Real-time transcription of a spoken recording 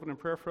In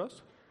prayer for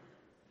us?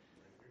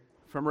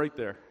 From right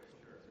there.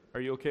 Are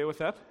you okay with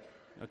that?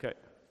 Okay.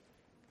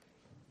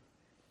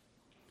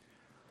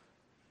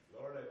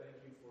 Lord, I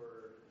thank you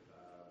for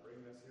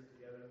bringing us here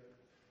together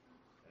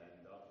and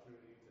the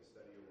opportunity to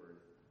study your word.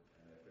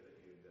 And I pray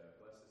that you'd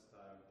bless this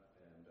time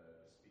and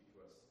just speak to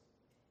us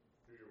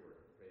through your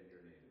word. I pray in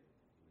your name.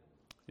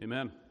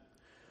 Amen.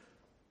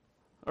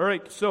 All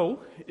right, so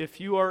if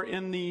you are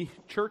in the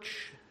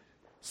church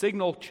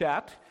signal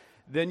chat,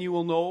 then you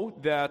will know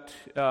that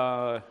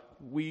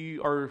we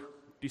are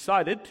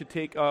decided to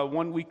take a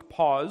 1-week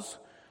pause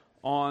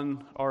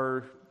on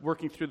our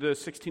working through the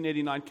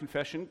 1689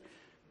 confession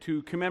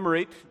to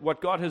commemorate what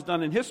God has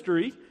done in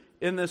history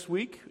in this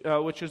week,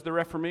 which is the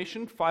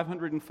Reformation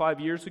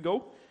 505 years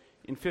ago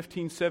in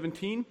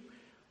 1517.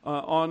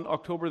 On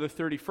October the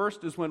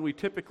 31st is when we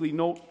typically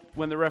note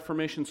when the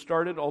Reformation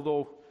started,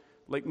 although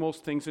like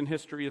most things in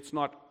history, it's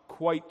not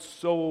quite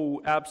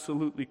so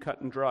absolutely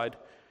cut and dried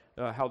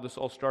how this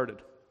all started.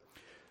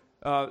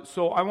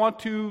 So I want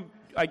to,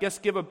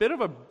 give a bit of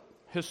a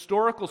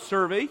historical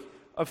survey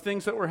of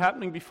things that were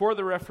happening before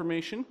the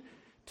Reformation,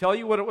 tell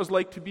you what it was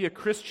like to be a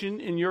Christian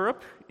in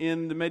Europe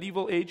in the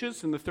medieval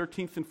ages, in the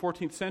 13th and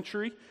 14th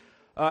century,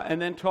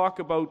 and then talk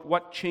about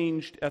what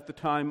changed at the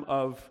time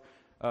of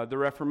the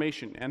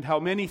Reformation, and how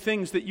many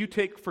things that you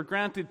take for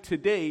granted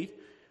today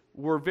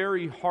were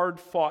very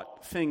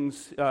hard-fought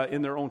things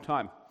in their own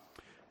time.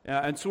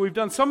 And so we've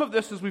done some of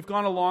this as we've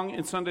gone along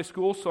in Sunday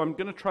school, so I'm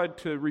going to try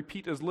to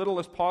repeat as little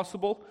as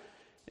possible.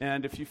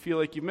 And if you feel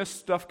like you missed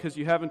stuff because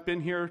you haven't been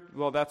here,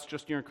 well, that's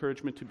just your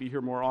encouragement to be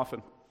here more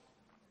often.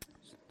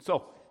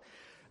 So,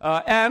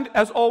 and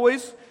as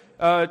always,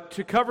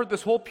 to cover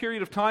this whole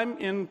period of time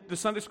in the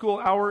Sunday school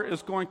hour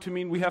is going to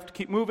mean we have to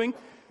keep moving.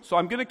 So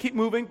I'm going to keep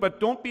moving, but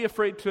don't be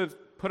afraid to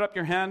put up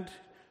your hand,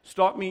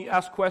 stop me,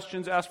 ask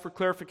questions, ask for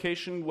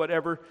clarification,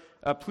 whatever.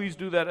 Please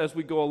do that as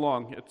we go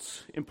along.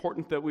 It's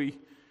important that we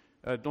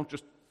don't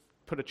just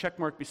put a check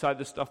mark beside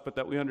this stuff, but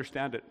that we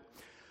understand it.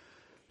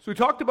 So we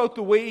talked about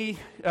the way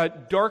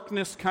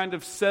darkness kind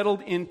of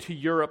settled into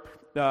Europe,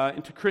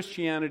 into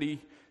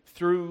Christianity,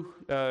 through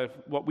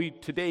what we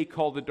today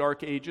call the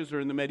Dark Ages, or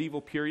in the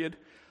medieval period.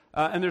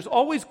 And there's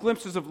always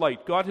glimpses of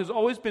light. God has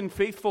always been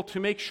faithful to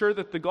make sure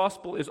that the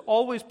gospel is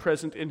always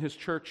present in his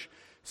church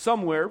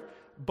somewhere.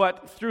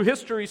 But through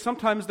history,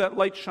 sometimes that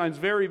light shines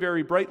very,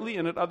 very brightly,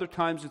 and at other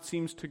times it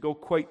seems to go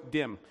quite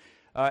dim.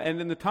 And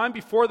in the time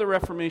before the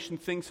Reformation,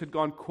 things had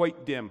gone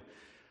quite dim.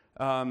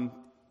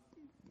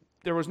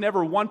 There was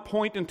never one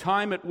point in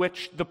time at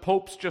which the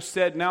popes just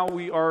said, now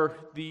we are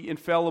the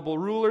infallible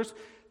rulers.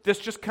 This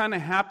just kind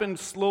of happened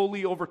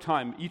slowly over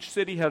time. Each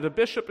city had a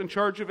bishop in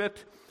charge of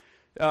it.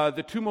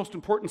 The two most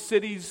important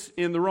cities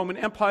in the Roman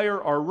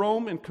Empire are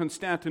Rome and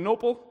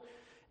Constantinople.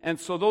 And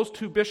so those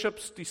two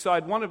bishops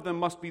decide one of them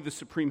must be the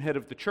supreme head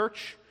of the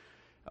church.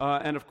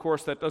 And of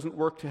course, that doesn't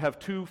work to have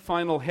two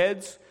final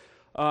heads.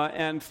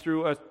 And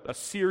through a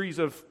series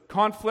of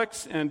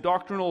conflicts and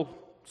doctrinal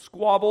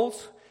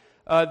squabbles,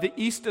 the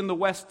East and the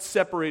West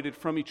separated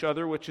from each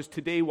other, which is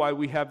today why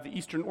we have the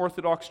Eastern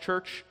Orthodox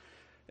Church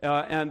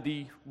and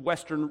the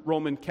Western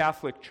Roman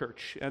Catholic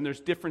Church. And there's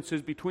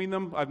differences between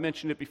them. I've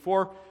mentioned it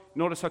before.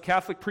 Notice how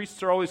Catholic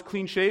priests are always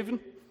clean-shaven,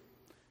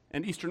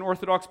 and Eastern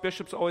Orthodox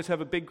bishops always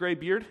have a big gray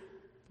beard.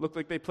 Look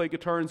like they play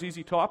guitar in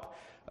ZZ Top.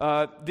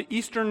 The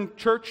Eastern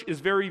Church is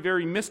very,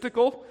 very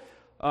mystical.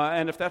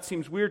 And if that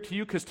seems weird to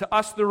you, because to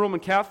us the Roman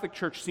Catholic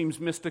Church seems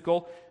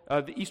mystical,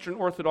 the Eastern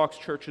Orthodox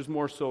Church is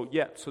more so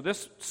yet. So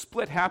this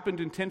split happened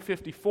in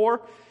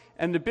 1054,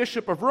 and the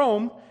Bishop of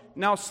Rome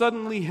now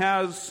suddenly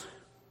has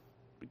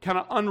kind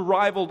of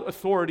unrivaled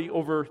authority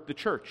over the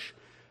church.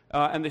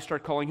 And they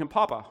start calling him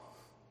Papa,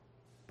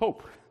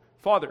 Pope,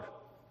 Father,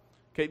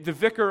 okay, the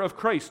Vicar of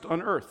Christ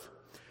on earth.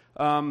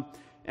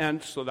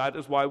 And so that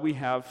is why we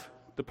have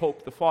the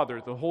Pope, the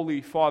Father, the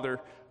Holy Father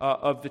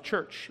of the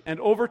church. And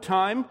over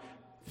time,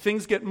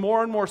 things get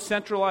more and more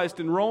centralized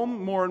in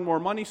Rome. More and more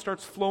money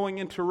starts flowing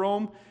into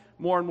Rome.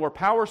 More and more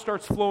power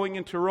starts flowing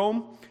into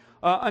Rome.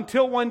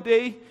 Until one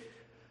day,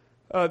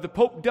 the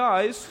Pope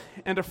dies,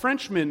 and a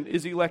Frenchman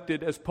is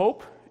elected as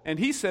Pope. And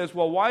he says,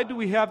 well, why do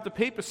we have the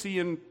papacy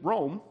in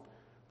Rome?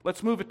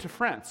 Let's move it to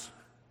France.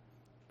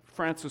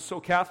 France is so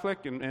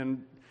Catholic,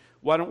 and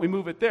why don't we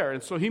move it there?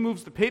 And so he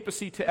moves the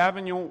papacy to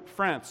Avignon,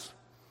 France.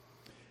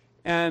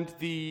 And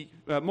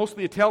most of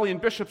the Italian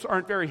bishops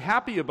aren't very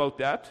happy about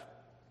that.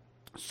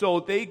 So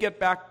they get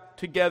back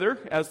together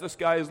as this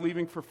guy is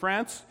leaving for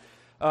France.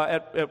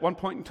 At one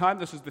point in time,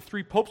 this is the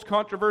Three Popes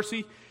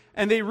controversy,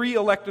 and they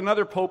re-elect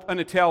another pope, an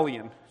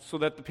Italian, so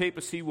that the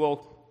papacy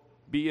will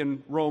be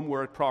in Rome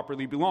where it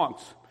properly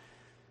belongs.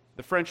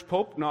 The French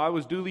pope, no, I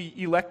was duly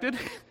elected.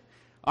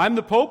 I'm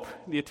the pope.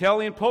 The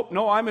Italian pope,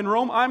 no, I'm in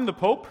Rome. I'm the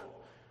pope.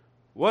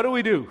 What do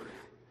we do?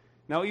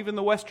 Now even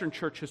the Western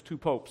Church has two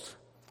popes.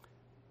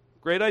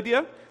 Great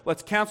idea.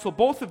 Let's cancel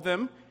both of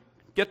them,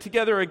 get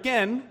together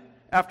again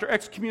after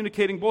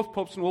excommunicating both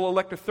popes, and we'll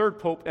elect a third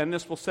pope, and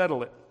this will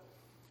settle it.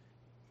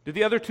 Did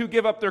the other two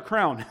give up their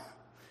crown?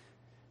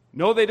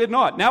 No, they did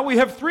not. Now we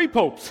have three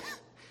popes.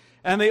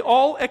 And they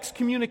all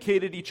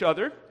excommunicated each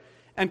other,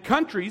 and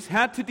countries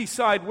had to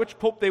decide which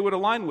pope they would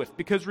align with.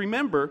 Because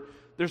remember,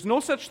 there's no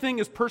such thing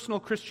as personal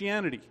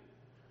Christianity.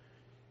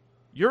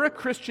 You're a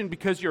Christian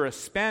because you're a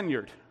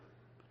Spaniard.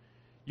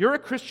 You're a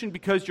Christian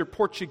because you're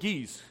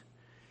Portuguese.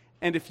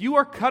 And if you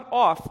are cut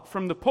off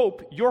from the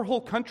Pope, your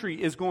whole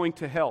country is going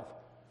to hell.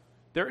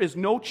 There is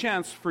no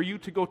chance for you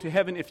to go to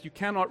heaven if you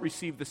cannot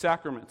receive the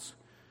sacraments.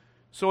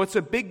 So it's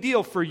a big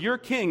deal for your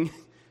king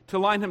to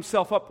line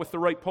himself up with the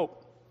right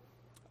Pope.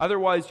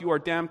 Otherwise, you are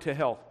damned to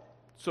hell.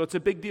 So it's a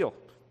big deal.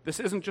 This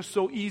isn't just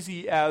so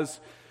easy as,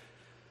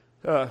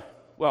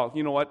 well,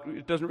 you know what?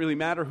 It doesn't really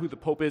matter who the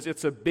Pope is.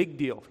 It's a big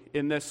deal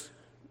in this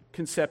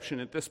conception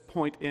at this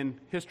point in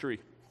history.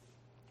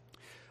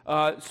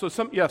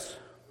 Yes?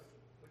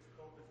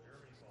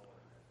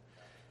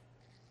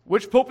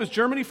 Which Pope is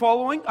Germany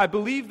following? I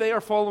believe they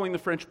are following the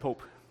French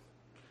Pope.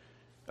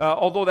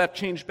 Although that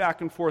changed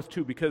back and forth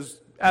too,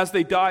 because as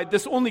they died,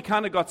 this only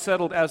kind of got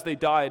settled as they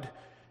died,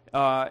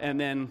 and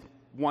then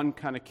one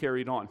kind of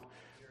carried on.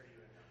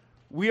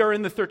 We are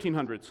in the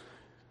 1300s.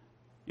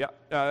 Yeah,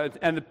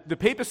 and the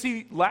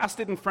papacy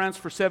lasted in France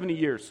for 70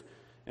 years.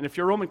 And if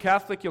you're Roman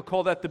Catholic, you'll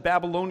call that the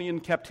Babylonian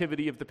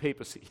captivity of the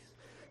papacy.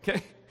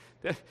 Okay?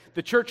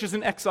 The church is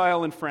in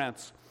exile in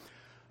France.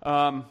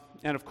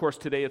 And of course,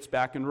 today it's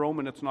back in Rome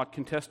and it's not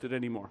contested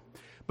anymore.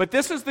 But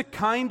this is the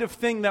kind of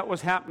thing that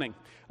was happening.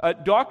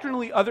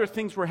 Doctrinally, other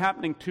things were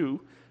happening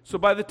too. So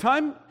by the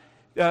time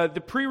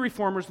the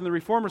pre-reformers and the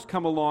reformers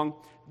come along,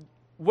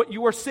 what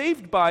you are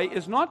saved by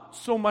is not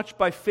so much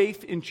by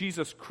faith in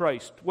Jesus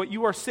Christ. What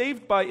you are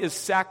saved by is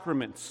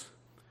sacraments.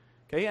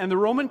 Okay? And the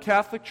Roman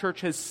Catholic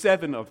Church has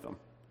 7 of them.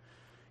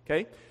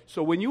 Okay?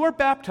 So when you are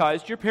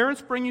baptized, your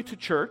parents bring you to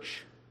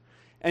church,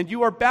 and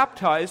you are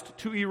baptized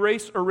to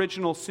erase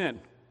original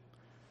sin.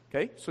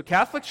 Okay? So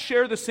Catholics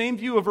share the same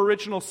view of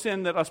original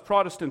sin that us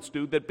Protestants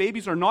do, that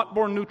babies are not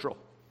born neutral.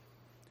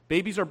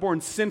 Babies are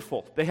born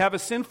sinful. They have a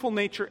sinful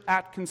nature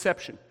at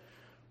conception.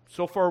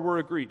 So far, we're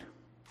agreed.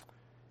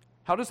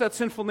 How does that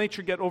sinful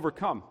nature get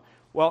overcome?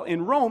 Well,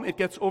 in Rome, it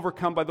gets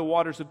overcome by the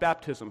waters of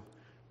baptism.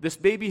 This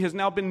baby has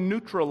now been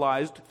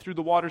neutralized through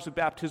the waters of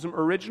baptism.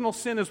 Original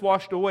sin is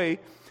washed away,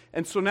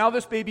 and so now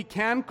this baby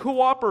can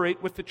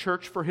cooperate with the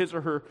church for his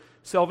or her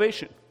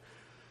salvation.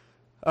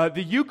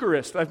 The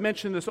Eucharist, I've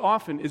mentioned this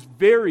often, is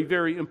very,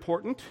 very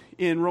important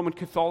in Roman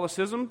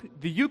Catholicism.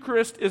 The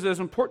Eucharist is as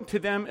important to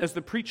them as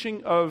the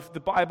preaching of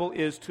the Bible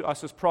is to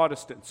us as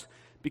Protestants,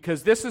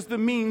 because this is the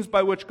means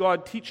by which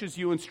God teaches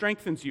you and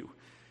strengthens you.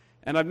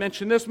 And I've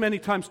mentioned this many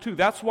times too.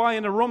 That's why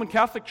in a Roman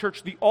Catholic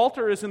church, the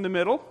altar is in the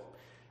middle,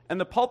 and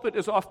the pulpit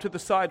is off to the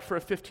side for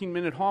a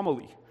 15-minute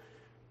homily.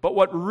 But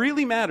what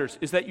really matters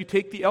is that you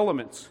take the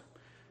elements.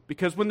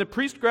 Because when the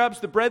priest grabs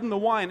the bread and the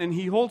wine and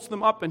he holds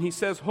them up and he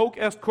says, "Hoc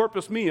est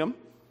corpus meum,"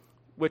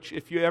 which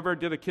if you ever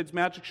did a kid's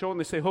magic show and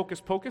they say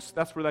hocus pocus,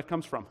 that's where that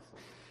comes from.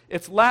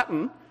 It's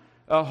Latin,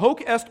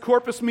 "Hoc est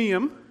corpus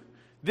meum,"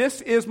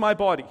 this is my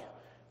body.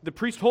 The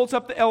priest holds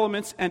up the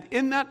elements, and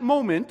in that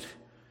moment,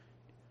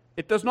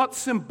 it does not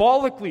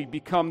symbolically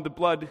become the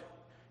blood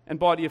and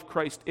body of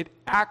Christ. It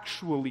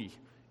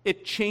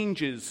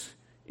changes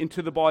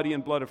into the body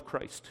and blood of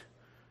Christ.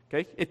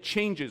 Okay? It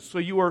changes. So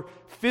you are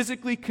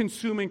physically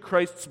consuming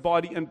Christ's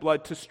body and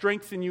blood to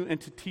strengthen you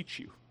and to teach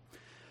you.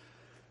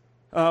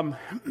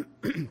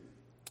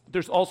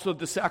 There's also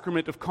the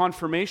sacrament of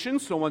confirmation.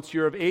 So once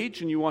you're of age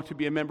and you want to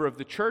be a member of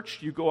the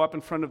church, you go up in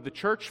front of the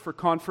church for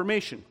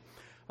confirmation.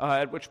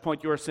 At which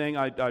point you are saying,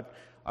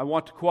 I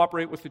want to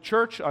cooperate with the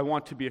church, I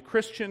want to be a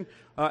Christian,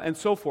 and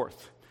so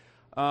forth.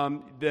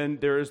 Then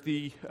there is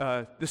the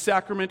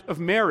sacrament of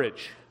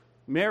marriage.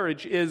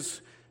 Marriage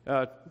is,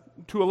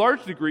 to a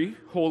large degree,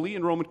 holy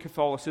in Roman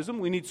Catholicism.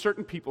 We need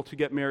certain people to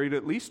get married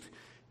at least,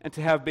 and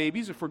to have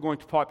babies if we're going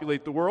to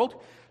populate the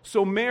world.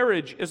 So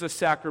marriage is a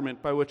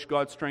sacrament by which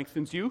God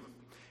strengthens you.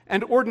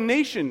 And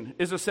ordination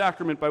is a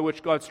sacrament by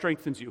which God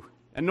strengthens you.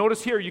 And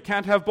notice here, you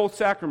can't have both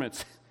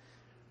sacraments.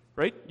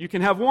 Right? You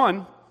can have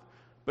one,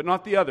 but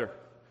not the other.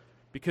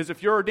 Because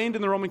if you're ordained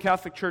in the Roman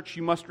Catholic Church,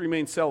 you must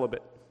remain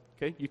celibate.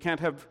 Okay? You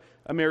can't have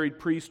a married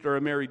priest or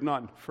a married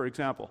nun, for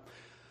example.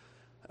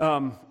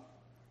 And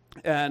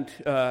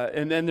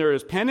then there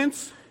is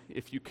penance.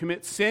 If you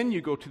commit sin,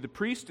 you go to the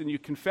priest and you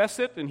confess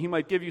it, and he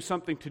might give you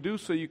something to do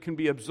so you can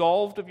be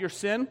absolved of your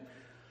sin.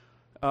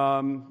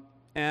 And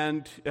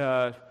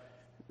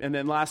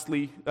then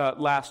lastly,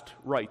 last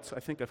rites. I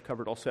think I've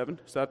covered all 7.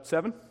 Is that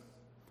 7?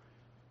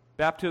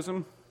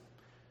 Baptism,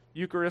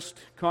 Eucharist,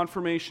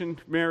 confirmation,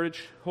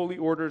 marriage, holy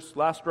orders,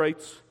 last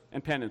rites,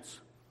 and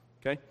penance.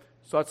 Okay?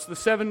 So that's the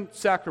 7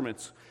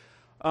 sacraments.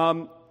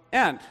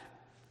 And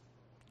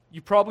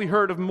you probably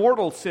heard of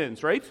mortal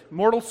sins, right?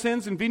 Mortal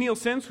sins and venial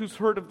sins. Who's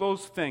heard of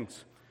those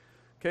things?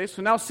 Okay,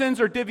 so now sins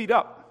are divvied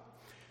up.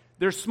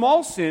 There's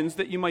small sins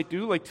that you might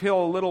do, like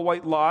tell a little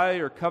white lie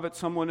or covet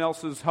someone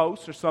else's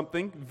house or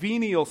something.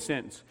 Venial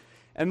sins.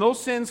 And those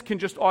sins can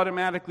just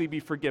automatically be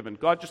forgiven.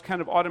 God just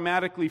kind of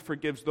automatically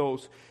forgives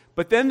those.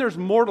 But then there's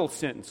mortal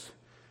sins.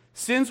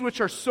 Sins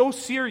which are so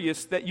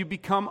serious that you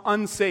become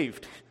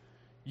unsaved.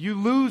 You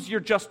lose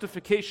your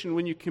justification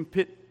when you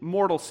commit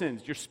mortal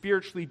sins. You're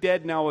spiritually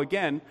dead now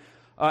again,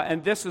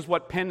 and this is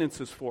what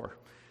penance is for.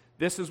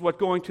 This is what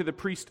going to the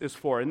priest is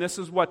for, and this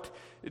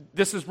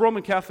is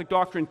Roman Catholic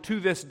doctrine to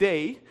this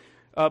day.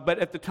 But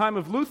at the time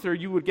of Luther,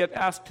 you would get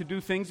asked to do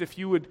things. If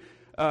you would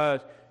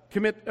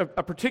commit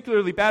a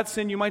particularly bad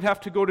sin, you might have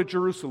to go to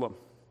Jerusalem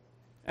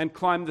and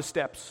climb the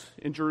steps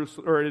in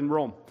Jerusalem or in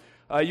Rome.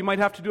 You might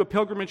have to do a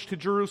pilgrimage to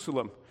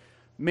Jerusalem.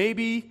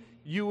 Maybe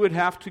you would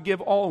have to give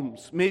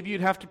alms. Maybe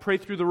you'd have to pray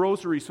through the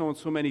rosary so and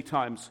so many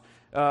times.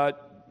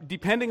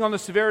 Depending on the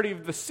severity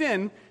of the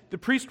sin, the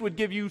priest would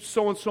give you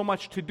so and so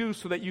much to do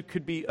so that you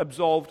could be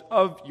absolved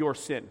of your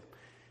sin.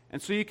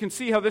 And so you can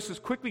see how this is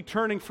quickly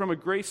turning from a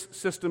grace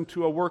system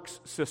to a works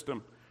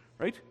system,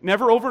 right?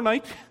 Never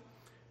overnight,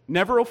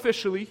 never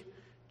officially,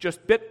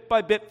 just bit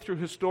by bit through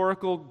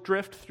historical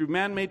drift, through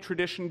man-made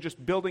tradition,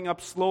 just building up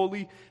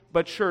slowly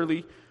but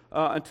surely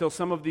until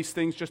some of these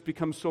things just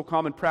become so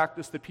common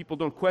practice that people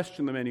don't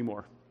question them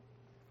anymore.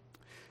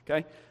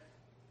 Okay?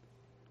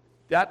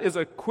 That is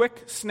a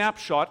quick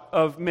snapshot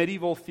of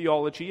medieval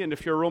theology, and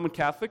if you're a Roman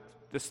Catholic,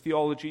 this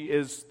theology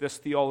is this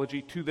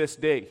theology to this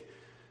day.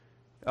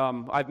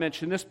 I've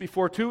mentioned this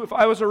before too. If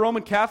I was a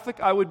Roman Catholic,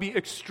 I would be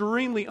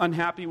extremely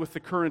unhappy with the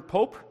current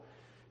Pope,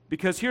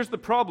 because here's the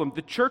problem.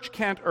 The Church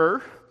can't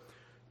err,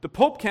 the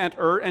Pope can't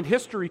err, and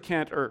history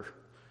can't err.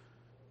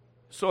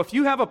 So if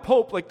you have a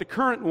Pope like the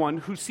current one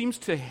who seems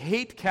to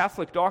hate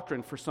Catholic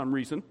doctrine for some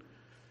reason,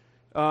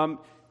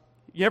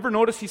 you ever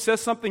notice he says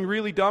something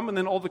really dumb and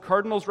then all the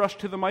cardinals rush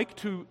to the mic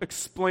to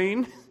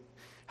explain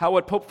how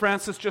what Pope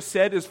Francis just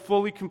said is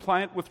fully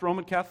compliant with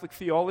Roman Catholic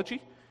theology?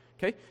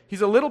 Okay?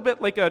 He's a little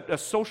bit like a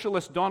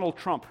socialist Donald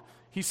Trump.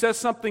 He says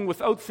something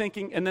without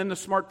thinking, and then the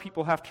smart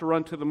people have to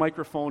run to the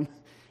microphone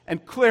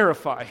and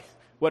clarify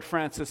what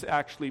Francis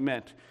actually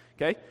meant.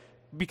 Okay?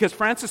 Because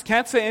Francis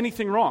can't say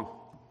anything wrong,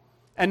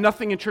 and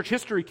nothing in church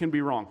history can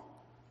be wrong.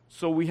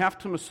 So we have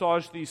to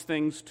massage these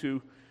things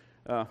to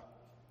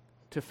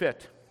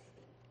fit.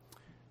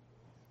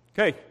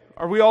 Okay,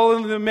 are we all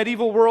in the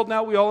medieval world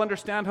now? We all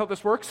understand how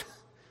this works?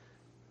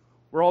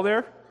 We're all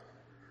there?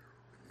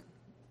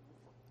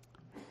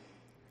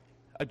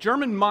 A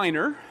German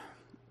miner,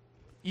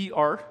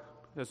 ER,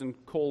 as in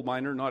coal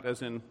miner, not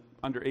as in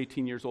under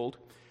 18 years old.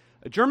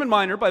 A German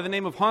miner by the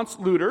name of Hans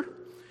Luther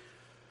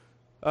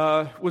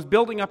was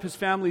building up his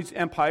family's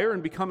empire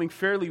and becoming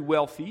fairly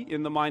wealthy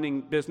in the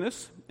mining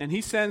business. And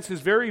he sends his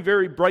very,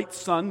 very bright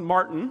son,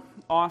 Martin,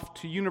 off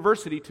to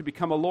university to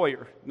become a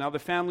lawyer. Now the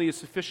family is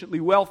sufficiently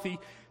wealthy,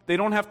 they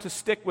don't have to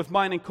stick with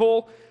mining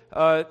coal.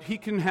 He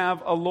can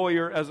have a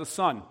lawyer as a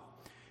son.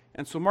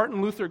 And so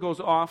Martin Luther goes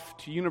off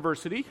to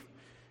university,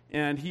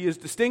 and he is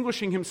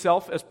distinguishing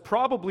himself as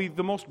probably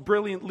the most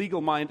brilliant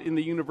legal mind in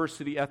the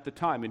university at the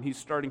time. And he's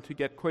starting to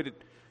get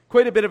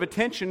quite a bit of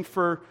attention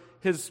for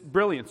his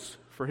brilliance,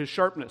 for his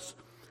sharpness.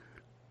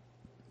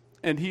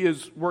 And he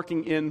is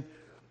working in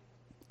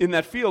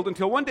that field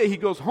until one day he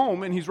goes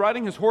home and he's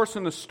riding his horse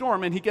in a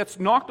storm and he gets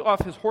knocked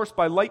off his horse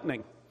by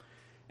lightning.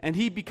 And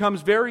he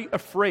becomes very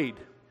afraid.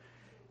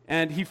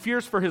 And he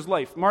fears for his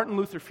life. Martin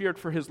Luther feared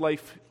for his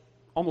life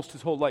almost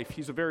his whole life.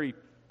 He's a very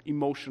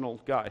emotional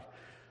guy.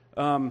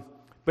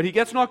 But he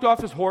gets knocked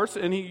off his horse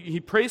and he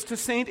prays to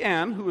St.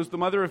 Anne, who is the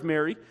mother of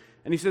Mary.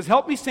 And he says,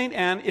 "Help me, St.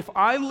 Anne, if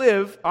I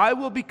live, I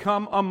will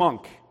become a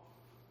monk."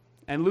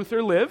 And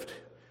Luther lived.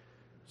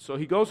 So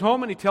he goes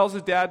home and he tells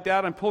his dad,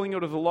 "Dad, I'm pulling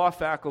out of the law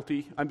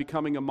faculty. I'm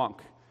becoming a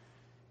monk."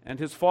 And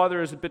his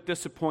father is a bit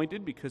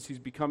disappointed because he's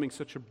becoming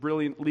such a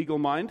brilliant legal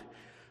mind.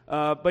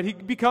 But he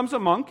becomes a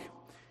monk.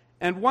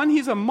 And when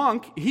he's a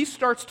monk, he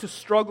starts to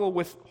struggle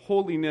with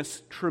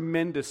holiness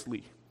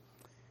tremendously.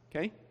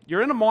 Okay?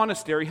 You're in a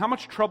monastery. How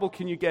much trouble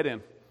can you get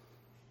in?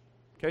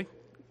 Okay?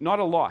 Not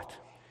a lot.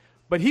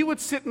 But he would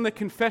sit in the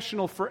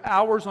confessional for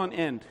hours on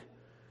end,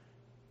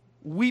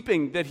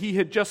 weeping that he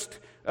had just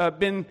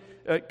been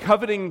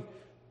coveting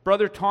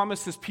Brother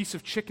Thomas's piece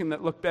of chicken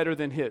that looked better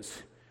than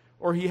his.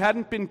 Or he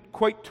hadn't been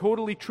quite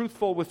totally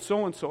truthful with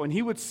so-and-so. And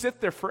he would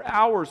sit there for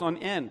hours on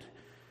end.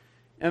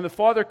 And the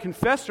father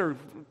confessor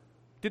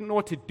didn't know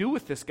what to do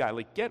with this guy.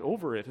 Like, get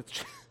over it.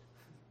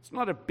 It's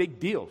not a big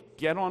deal.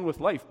 Get on with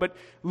life. But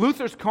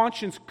Luther's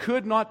conscience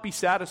could not be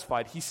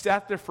satisfied. He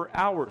sat there for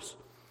hours.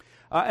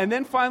 And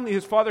then finally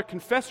his father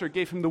confessor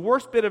gave him the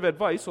worst bit of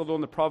advice, although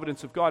in the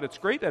providence of God it's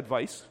great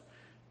advice,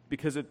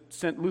 because it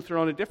sent Luther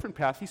on a different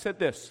path. He said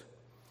this: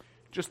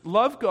 just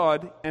love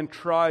God and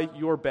try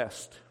your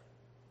best.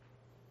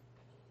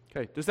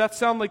 Okay, does that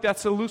sound like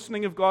that's a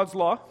loosening of God's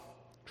law?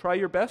 Try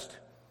your best?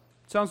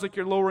 Sounds like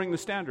you're lowering the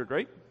standard,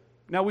 right?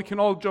 Now we can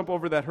all jump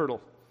over that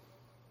hurdle.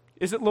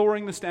 Is it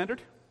lowering the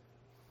standard?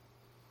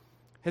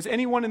 Has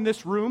anyone in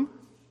this room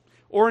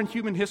or in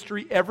human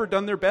history ever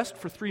done their best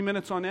for 3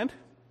 minutes on end?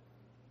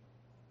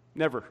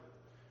 Never.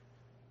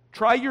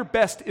 Try your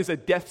best is a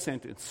death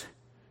sentence.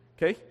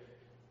 Okay?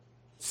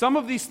 Some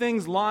of these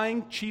things,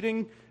 lying,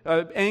 cheating,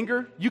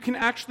 anger, you can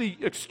actually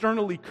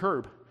externally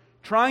curb.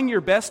 Trying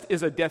your best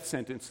is a death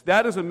sentence.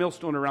 That is a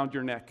millstone around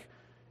your neck.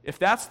 If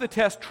that's the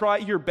test, try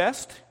your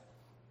best,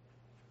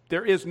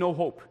 there is no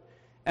hope.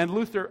 and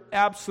Luther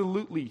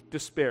absolutely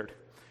despaired.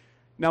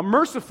 Now,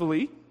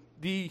 mercifully,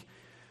 the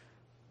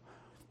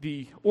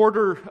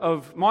order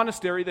of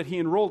monastery that he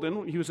enrolled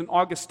in, he was an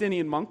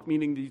Augustinian monk,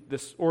 meaning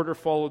this order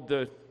followed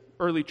the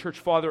early church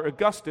father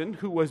Augustine,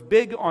 who was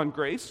big on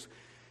grace.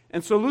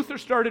 And so Luther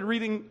started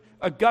reading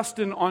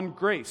Augustine on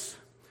grace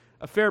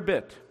a fair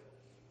bit.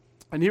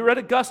 And he read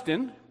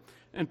Augustine,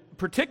 and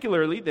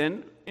particularly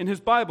then in his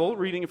Bible,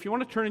 reading, if you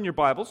want to turn in your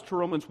Bibles to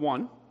Romans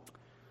 1.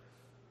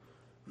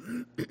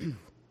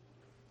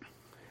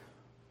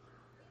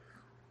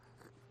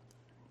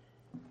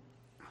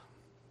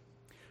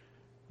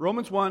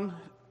 Romans 1,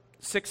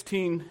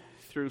 16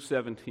 through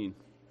 17.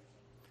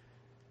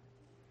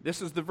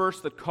 This is the verse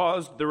that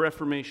caused the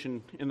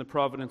Reformation in the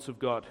providence of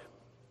God.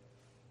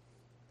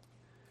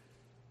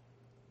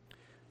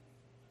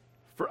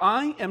 For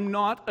I am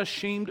not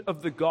ashamed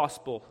of the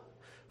gospel,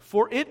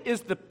 for it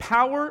is the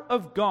power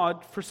of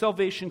God for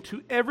salvation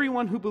to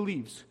everyone who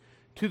believes,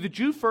 to the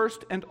Jew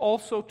first and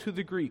also to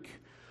the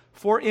Greek.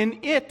 For in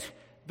it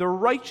the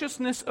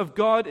righteousness of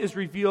God is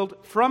revealed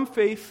from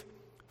faith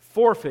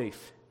for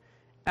faith.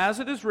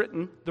 As it is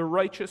written, the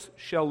righteous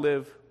shall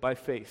live by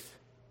faith.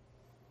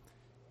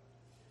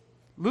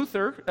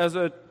 Luther, as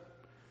a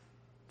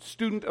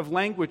student of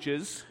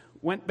languages,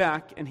 went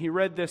back and he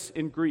read this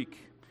in Greek.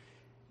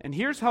 And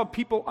here's how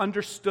people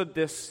understood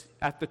this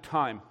at the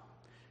time.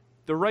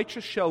 The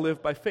righteous shall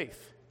live by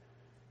faith.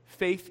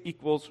 Faith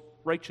equals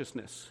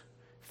righteousness.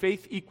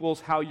 Faith equals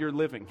how you're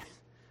living.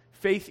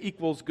 Faith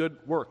equals good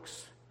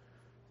works.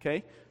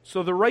 Okay?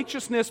 So the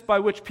righteousness by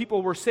which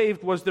people were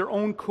saved was their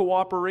own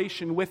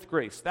cooperation with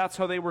grace. That's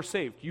how they were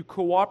saved. You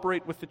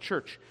cooperate with the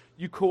church.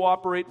 You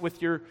cooperate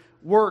with your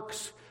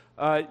works.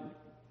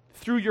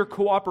 Through your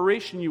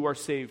cooperation you are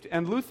saved.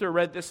 And Luther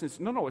read this and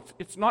said, no,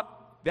 it's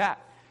not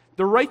that.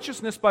 The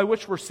righteousness by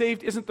which we're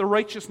saved isn't the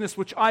righteousness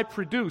which I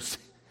produce.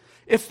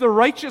 It's the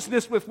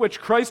righteousness with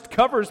which Christ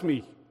covers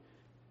me.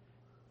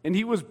 And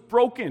he was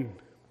broken.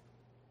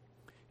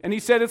 And he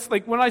said, it's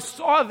like when I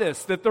saw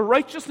this, that the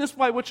righteousness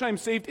by which I'm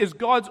saved is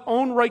God's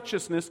own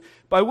righteousness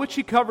by which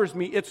he covers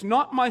me. It's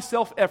not my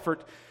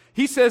self-effort.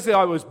 He says that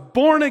I was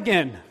born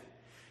again,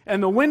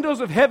 and the windows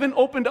of heaven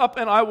opened up,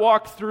 and I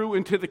walked through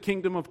into the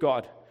kingdom of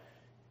God.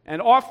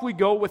 And off we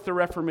go with the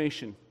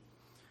Reformation.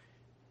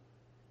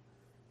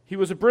 He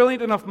was a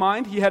brilliant enough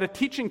mind. He had a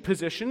teaching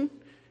position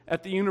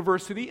at the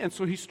university, and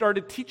so he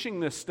started teaching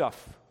this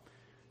stuff.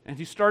 And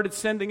he started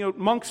sending out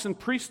monks and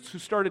priests who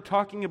started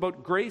talking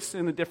about grace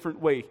in a different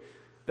way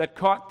that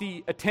caught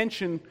the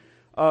attention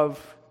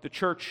of the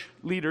church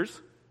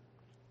leaders.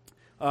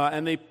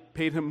 And they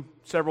paid him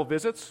several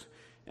visits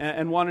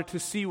and wanted to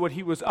see what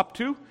he was up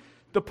to.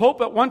 The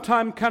Pope at one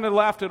time kind of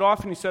laughed it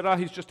off and he said,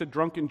 he's just a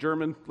drunken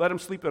German. Let him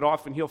sleep it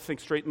off and he'll think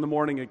straight in the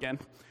morning again.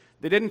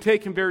 They didn't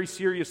take him very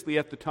seriously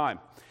at the time.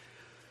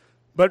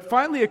 But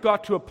finally it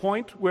got to a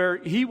point where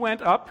he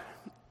went up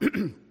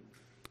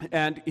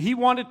and he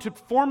wanted to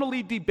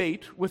formally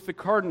debate with the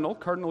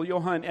Cardinal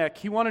Johann Eck.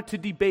 He wanted to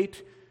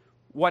debate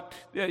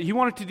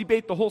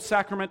the whole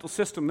sacramental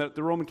system that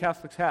the Roman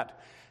Catholics had.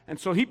 And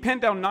so he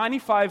penned down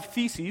 95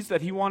 theses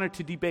that he wanted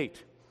to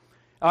debate.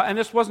 And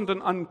this wasn't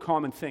an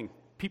uncommon thing.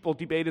 People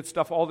debated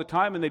stuff all the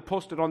time, and they'd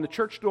post it on the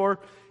church door,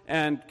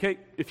 and, okay,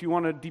 if you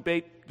want to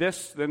debate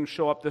this, then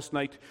show up this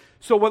night.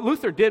 So what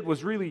Luther did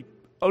was really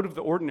out of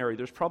the ordinary.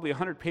 There's probably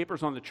 100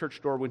 papers on the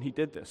church door when he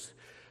did this.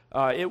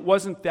 It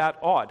wasn't that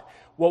odd.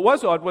 What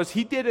was odd was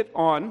he did it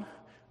on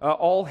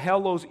All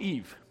Hallows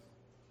Eve,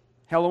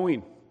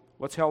 Halloween.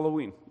 What's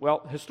Halloween?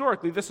 Well,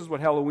 historically, this is what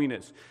Halloween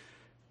is.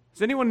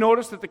 Has anyone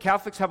noticed that the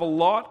Catholics have a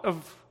lot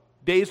of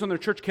days on their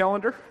church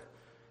calendar?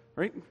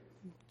 Right?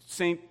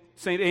 Saint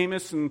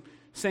Amos and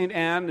Saint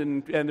Anne,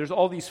 and there's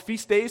all these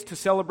feast days to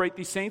celebrate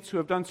these saints who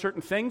have done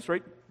certain things,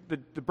 right?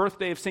 The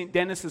birthday of Saint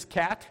Dennis's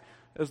cat,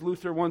 as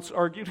Luther once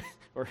argued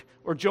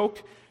or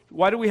joked.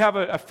 Why do we have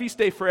a feast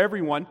day for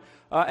everyone?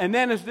 And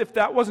then, as if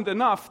that wasn't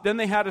enough, then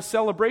they had a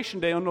celebration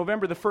day on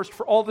November the 1st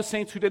for all the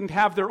saints who didn't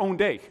have their own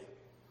day.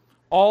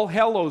 All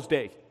Hallows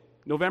Day,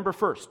 November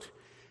 1st.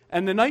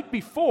 And the night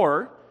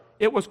before,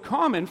 it was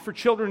common for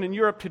children in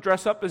Europe to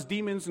dress up as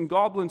demons and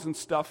goblins and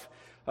stuff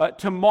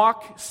to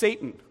mock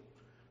Satan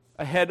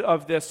ahead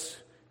of this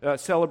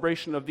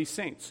celebration of these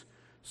saints.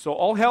 So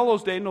All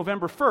Hallows Day,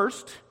 November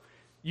 1st,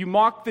 you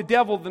mock the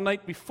devil the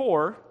night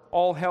before,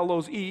 All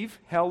Hallows Eve,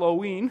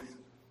 Halloween.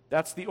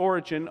 That's the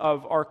origin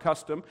of our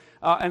custom.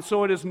 And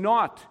so it is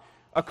not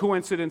a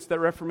coincidence that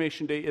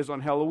Reformation Day is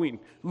on Halloween.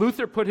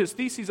 Luther put his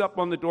theses up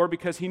on the door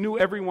because he knew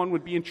everyone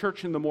would be in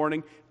church in the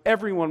morning.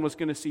 Everyone was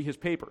going to see his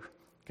paper.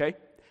 Okay?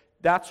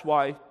 That's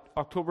why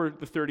October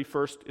the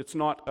 31st, it's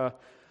not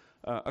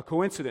a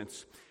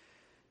coincidence.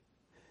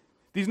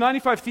 These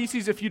 95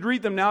 theses, if you'd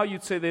read them now,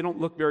 you'd say they don't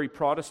look very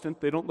Protestant,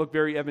 they don't look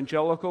very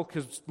evangelical,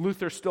 because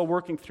Luther's still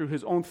working through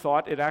his own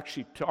thought. It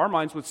actually, to our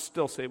minds, would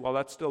still say, well,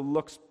 that still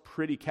looks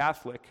pretty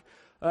Catholic.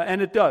 And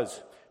it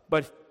does.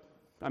 But,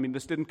 I mean,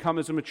 this didn't come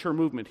as a mature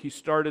movement. He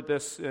started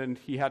this, and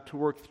he had to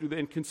work through the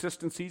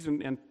inconsistencies,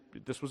 and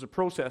this was a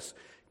process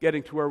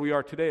getting to where we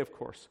are today, of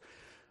course.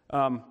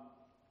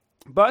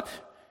 But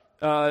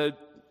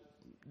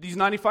These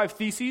 95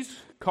 Theses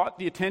caught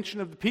the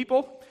attention of the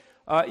people.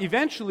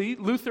 Eventually,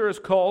 Luther is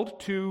called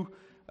to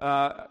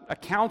a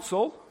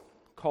council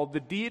called the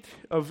Diet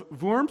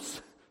of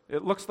Worms.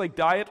 It looks like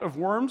Diet of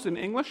Worms in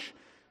English.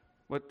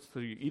 So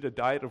you eat a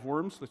diet of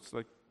worms? It's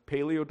like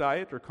paleo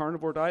diet or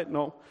carnivore diet?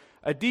 No.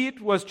 A Diet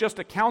was just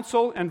a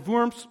council, and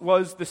Worms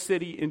was the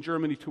city in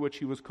Germany to which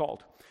he was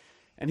called.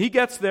 And he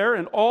gets there,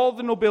 and all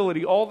the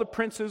nobility, all the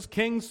princes,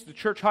 kings, the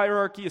church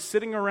hierarchy is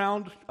sitting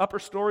around, upper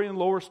story and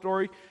lower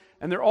story,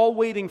 and they're all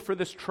waiting for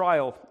this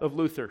trial of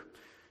Luther.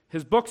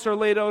 His books are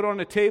laid out on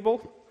a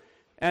table,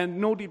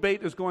 and no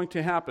debate is going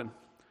to happen.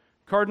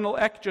 Cardinal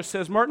Eck just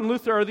says, "Martin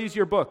Luther, are these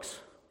your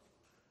books?"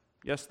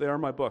 "Yes, they are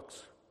my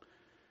books."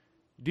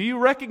 "Do you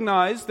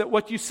recognize that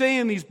what you say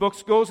in these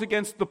books goes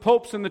against the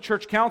popes and the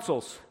church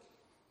councils?"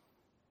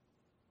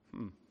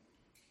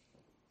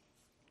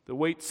 The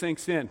weight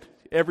sinks in.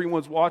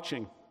 Everyone's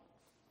watching.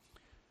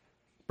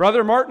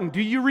 "Brother Martin,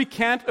 do you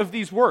recant of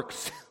these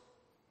works?"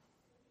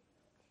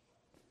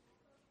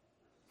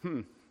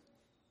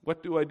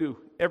 What do I do?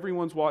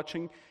 Everyone's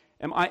watching.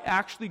 Am I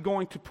actually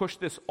going to push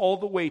this all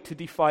the way to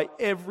defy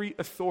every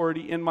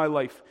authority in my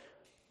life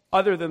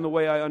other than the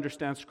way I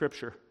understand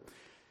Scripture?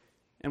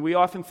 And we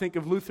often think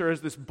of Luther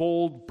as this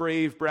bold,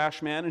 brave,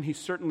 brash man, and he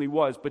certainly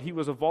was, but he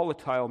was a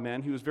volatile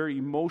man. He was very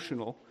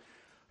emotional.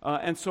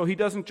 And so he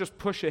doesn't just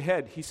push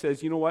ahead. He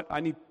says, "You know what? I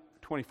need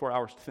 24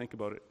 hours to think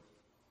about it."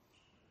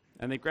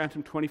 And they grant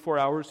him 24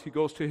 hours. He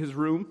goes to his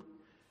room,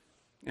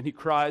 and he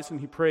cries and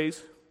he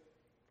prays.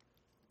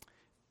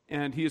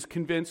 And he is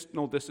convinced,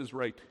 no, this is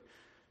right.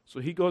 So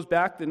he goes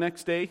back the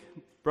next day.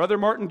 "Brother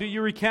Martin, do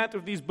you recant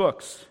of these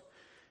books?"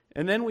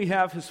 And then we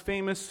have his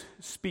famous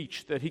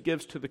speech that he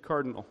gives to the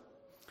cardinal.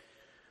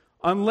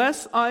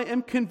 "Unless I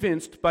am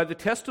convinced by the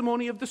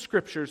testimony of the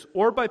Scriptures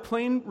or by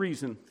plain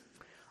reason,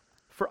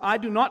 for I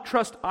do not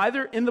trust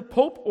either in the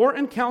Pope or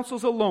in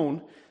councils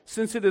alone,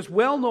 since it is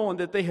well known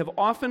that they have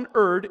often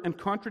erred and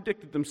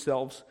contradicted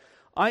themselves,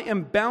 I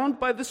am bound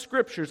by the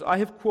Scriptures I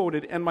have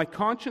quoted, and my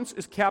conscience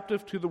is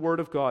captive to the Word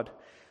of God.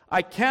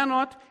 I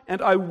cannot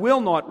and I will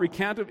not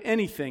recant of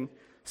anything,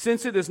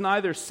 since it is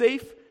neither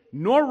safe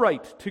nor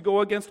right to go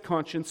against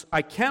conscience.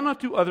 I cannot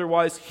do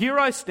otherwise. Here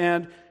I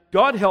stand.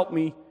 God help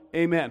me.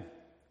 Amen."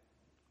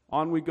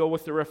 On we go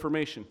with the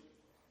Reformation.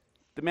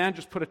 The man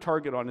just put a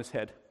target on his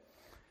head.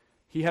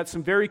 He had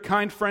some very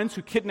kind friends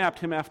who kidnapped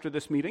him after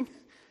this meeting,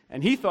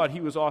 and he thought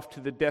he was off to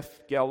the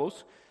death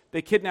gallows.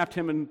 They kidnapped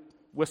him and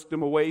whisked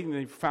him away, and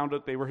they found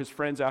out they were his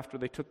friends after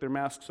they took their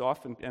masks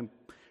off and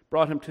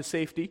brought him to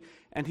safety.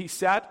 And he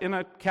sat in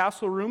a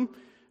castle room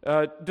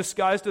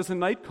disguised as a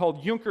knight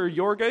called Junker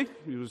Jorge.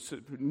 He was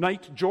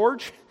Knight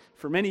George.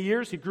 For many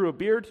years, he grew a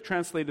beard,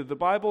 translated the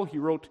Bible, he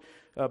wrote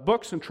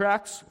books and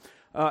tracts,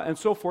 and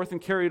so forth,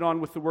 and carried on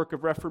with the work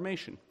of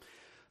Reformation.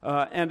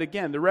 And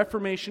again, the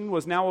Reformation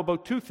was now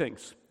about two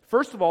things.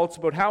 First of all, it's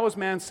about how is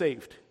man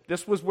saved?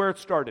 This was where it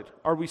started.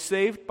 Are we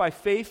saved by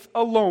faith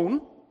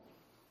alone,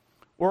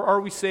 or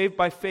are we saved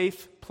by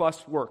faith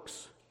plus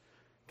works?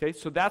 Okay,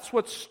 so that's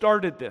what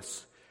started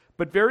this.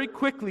 But very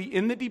quickly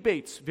in the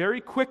debates, very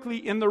quickly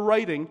in the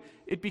writing,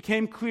 it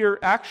became clear,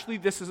 actually,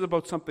 this is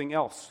about something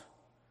else.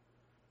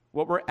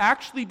 What we're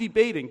actually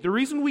debating, the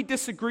reason we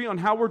disagree on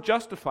how we're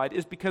justified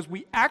is because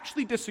we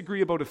actually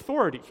disagree about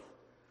authority.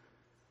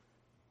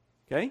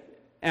 Okay?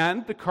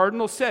 And the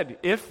cardinal said,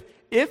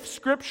 if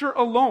Scripture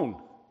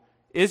alone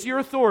is your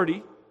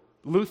authority,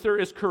 Luther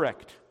is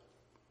correct.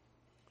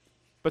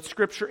 But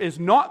Scripture is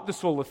not the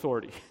sole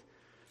authority.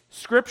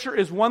 Scripture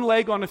is one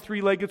leg on a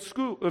three-legged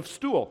stool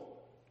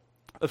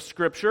of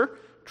Scripture,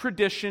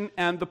 tradition,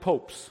 and the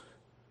popes.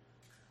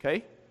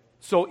 Okay?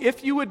 So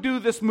if you would do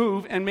this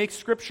move and make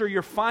Scripture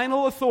your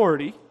final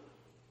authority,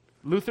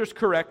 Luther's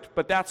correct,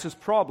 but that's his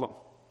problem.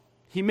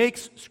 He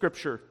makes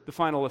Scripture the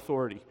final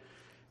authority.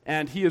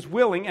 And he is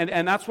willing,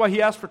 and that's why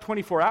he asked for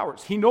 24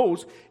 hours. He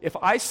knows, if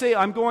I say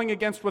I'm going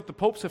against what the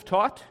popes have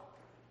taught,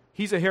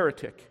 he's a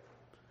heretic.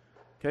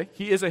 Okay?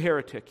 He is a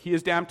heretic. He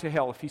is damned to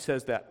hell if he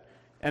says that.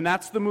 And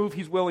that's the move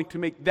he's willing to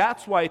make.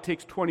 That's why it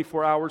takes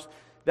 24 hours.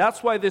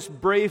 That's why this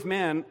brave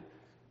man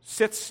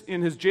sits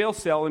in his jail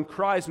cell and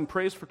cries and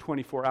prays for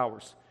 24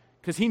 hours.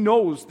 Because he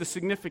knows the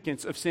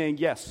significance of saying,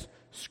 yes,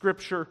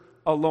 Scripture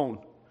alone.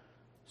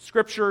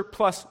 Scripture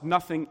plus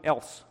nothing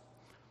else.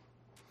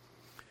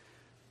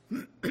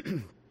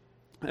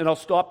 And I'll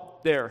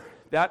stop there.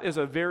 That is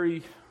a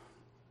very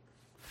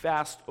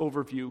fast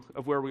overview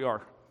of where we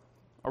are.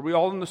 Are we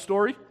all in the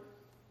story?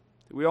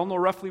 Do we all know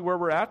roughly where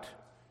we're at?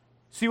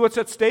 See what's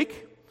at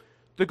stake?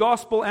 The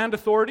gospel and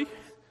authority.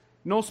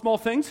 No small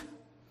things.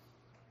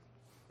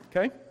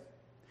 Okay?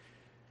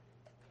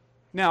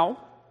 Now,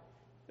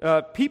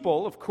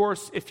 people, of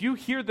course, if you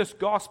hear this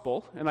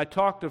gospel, and I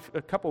talked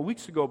a couple of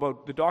weeks ago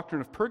about the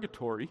doctrine of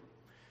purgatory,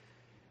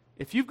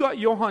 if you've got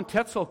Johann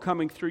Tetzel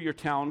coming through your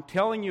town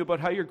telling you about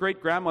how your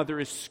great-grandmother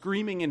is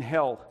screaming in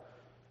hell,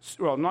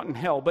 well, not in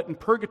hell, but in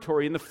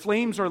purgatory, and the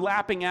flames are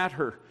lapping at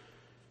her,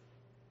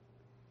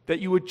 that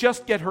you would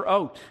just get her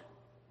out.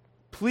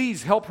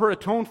 Please help her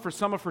atone for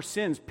some of her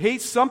sins. Pay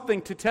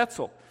something to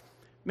Tetzel.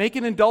 Make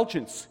an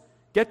indulgence.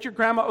 Get your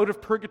grandma out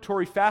of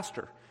purgatory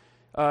faster.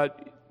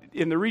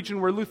 In the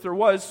region where Luther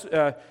was,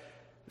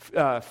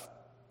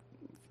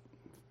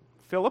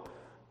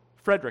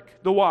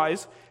 Frederick the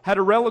Wise had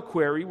a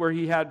reliquary where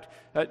he had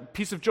a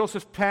piece of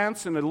Joseph's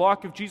pants and a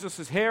lock of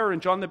Jesus' hair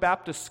and John the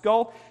Baptist's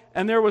skull,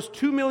 and there was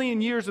 2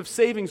 million years of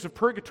savings of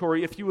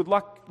purgatory if you would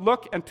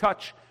look and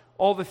touch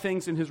all the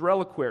things in his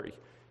reliquary.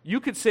 You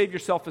could save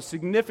yourself a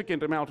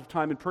significant amount of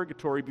time in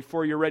purgatory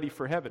before you're ready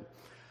for heaven.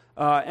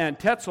 And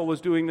Tetzel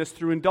was doing this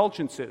through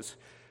indulgences,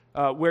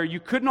 where you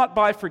could not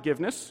buy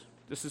forgiveness.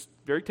 This is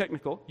very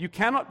technical. You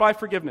cannot buy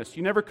forgiveness.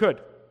 You never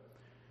could.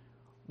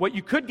 What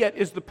you could get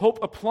is the Pope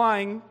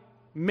applying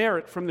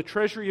merit from the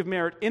treasury of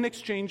merit in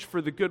exchange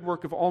for the good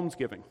work of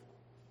almsgiving.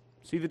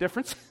 See the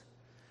difference?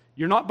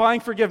 You're not buying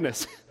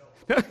forgiveness.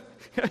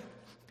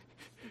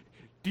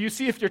 Do you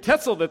see, if you're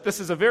Tetzel, that this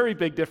is a very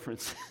big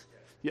difference?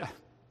 Yeah.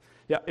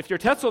 If you're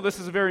Tetzel, this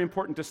is a very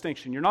important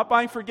distinction. You're not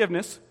buying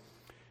forgiveness.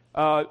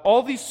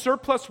 All these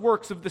surplus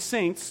works of the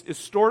saints is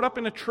stored up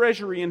in a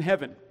treasury in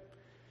heaven.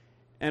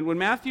 And when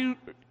Matthew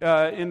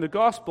in the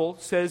Gospel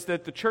says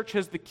that the church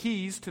has the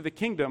keys to the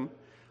kingdom,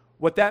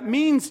 what that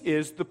means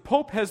is the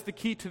Pope has the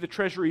key to the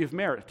treasury of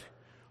merit.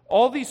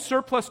 All these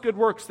surplus good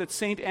works that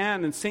St.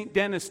 Anne and St.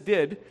 Denis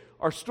did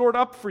are stored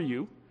up for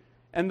you,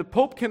 and the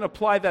Pope can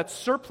apply that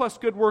surplus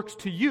good works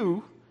to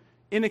you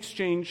in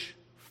exchange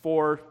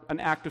for an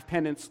act of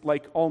penance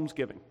like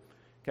almsgiving.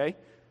 Okay?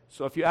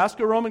 So if you ask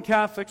a Roman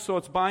Catholic, so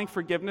it's buying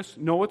forgiveness?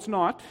 No, it's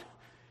not.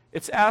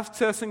 It's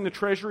accessing the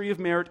treasury of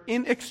merit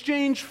in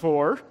exchange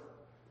for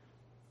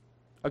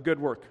a good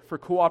work, for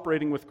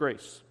cooperating with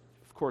grace.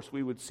 Of course,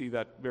 we would see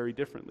that very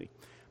differently.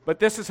 But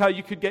this is how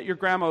you could get your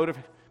grandma out of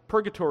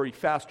purgatory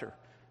faster.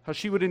 How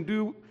she would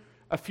endure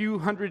a few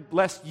hundred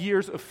less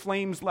years of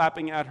flames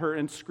lapping at her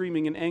and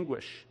screaming in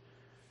anguish.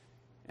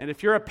 And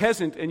if you're a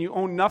peasant and you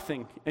own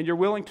nothing and you're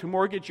willing to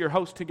mortgage your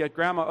house to get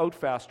grandma out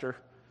faster,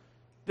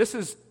 this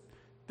is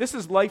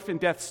life and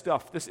death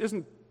stuff. This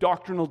isn't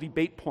doctrinal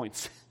debate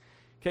points.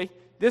 Okay?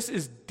 This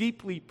is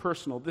deeply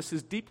personal. This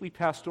is deeply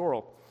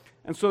pastoral.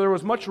 And so there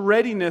was much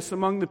readiness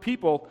among the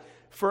people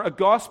for a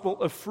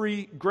gospel of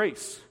free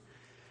grace.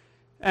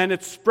 And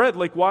it spread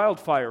like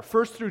wildfire,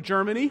 first through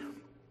Germany,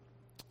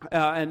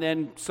 and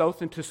then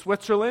south into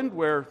Switzerland,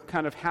 where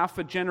kind of half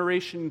a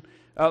generation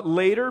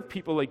later,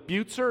 people like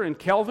Butzer and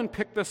Calvin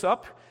picked this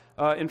up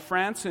in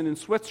France and in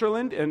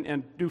Switzerland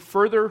and do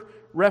further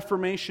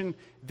Reformation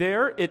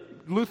there.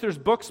 Luther's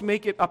books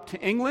make it up to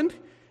England,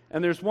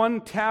 and there's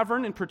one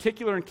tavern in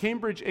particular in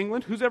Cambridge,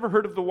 England. Who's ever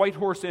heard of the White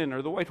Horse Inn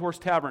or the White Horse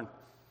Tavern?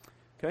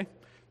 Okay,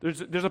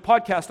 there's a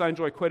podcast I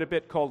enjoy quite a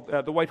bit called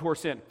The White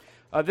Horse Inn.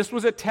 This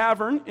was a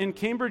tavern in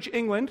Cambridge,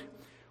 England,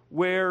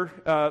 where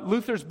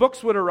Luther's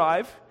books would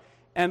arrive,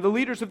 and the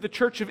leaders of the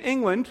Church of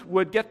England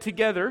would get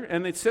together,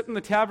 and they'd sit in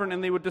the tavern,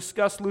 and they would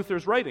discuss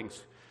Luther's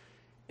writings.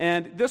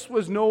 And this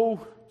was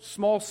no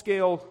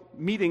small-scale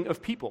meeting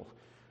of people.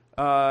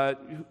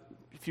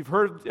 If you've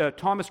heard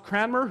Thomas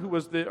Cranmer, who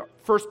was the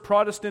first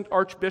Protestant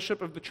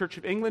Archbishop of the Church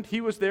of England,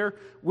 he was there.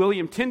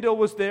 William Tyndale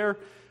was there.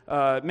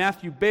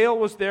 Matthew Bale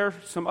was there.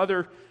 Some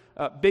other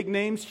big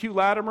names, Hugh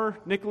Latimer,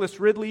 Nicholas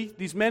Ridley.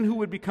 These men who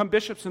would become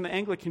bishops in the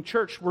Anglican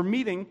Church were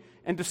meeting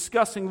and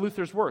discussing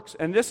Luther's works.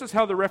 And this is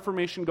how the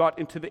Reformation got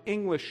into the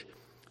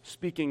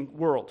English-speaking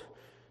world.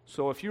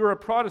 So if you're a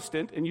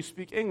Protestant and you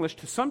speak English,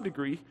 to some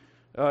degree,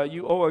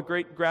 you owe a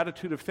great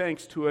gratitude of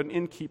thanks to an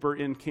innkeeper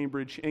in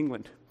Cambridge,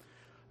 England.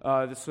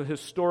 This is a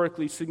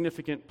historically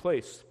significant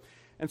place.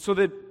 And so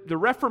the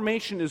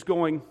Reformation is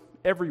going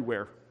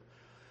everywhere.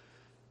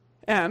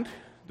 And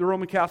the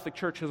Roman Catholic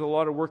Church has a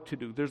lot of work to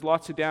do. There's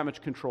lots of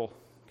damage control.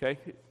 Okay?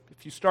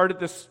 If you started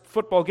this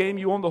football game,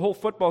 you own the whole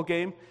football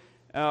game,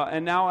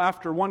 and now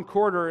after one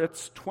quarter,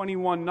 it's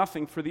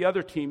 21-0 for the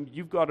other team.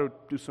 You've got to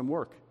do some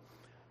work.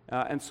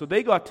 And so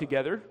they got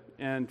together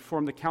and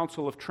formed the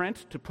Council of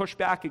Trent to push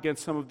back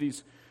against some of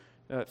these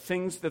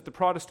things that the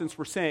Protestants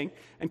were saying.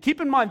 And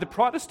keep in mind, the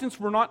Protestants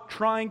were not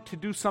trying to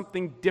do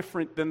something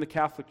different than the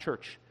Catholic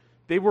Church.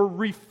 They were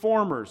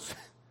reformers.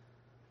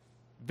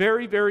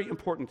 Very, very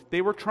important.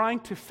 They were trying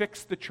to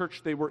fix the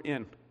church they were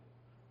in.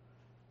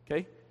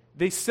 Okay?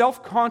 They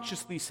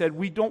self-consciously said,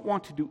 we don't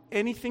want to do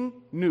anything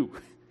new.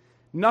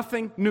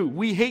 Nothing new.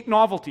 We hate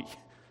novelty.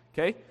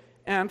 Okay?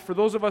 And for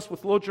those of us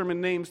with low German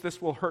names,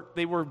 this will hurt.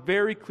 They were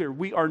very clear.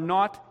 We are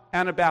not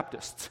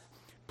Anabaptists.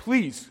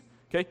 Please.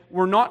 Okay?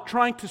 We're not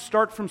trying to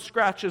start from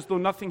scratch as though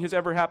nothing has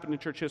ever happened in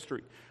church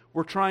history.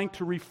 We're trying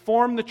to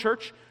reform the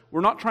church.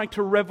 We're not trying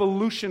to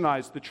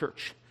revolutionize the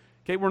church.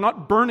 Okay? We're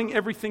not burning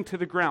everything to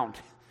the ground.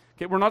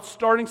 Okay? We're not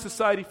starting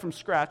society from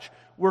scratch.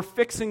 We're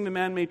fixing the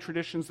man-made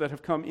traditions that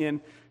have come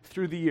in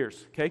through the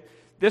years. Okay?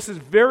 This is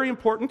very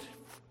important,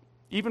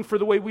 even for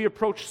the way we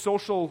approach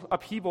social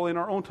upheaval in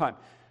our own time.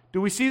 Do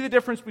we see the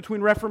difference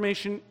between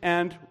Reformation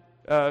and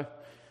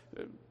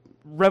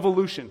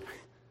revolution?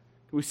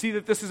 We see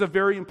that this is a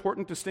very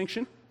important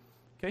distinction.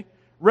 Okay?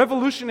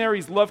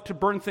 Revolutionaries love to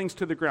burn things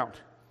to the ground.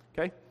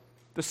 Okay?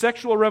 The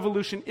sexual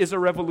revolution is a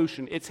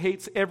revolution. It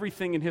hates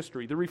everything in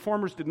history. The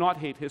reformers did not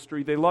hate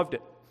history. They loved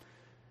it.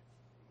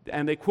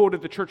 And they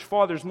quoted the church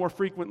fathers more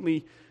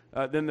frequently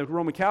than the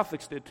Roman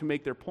Catholics did to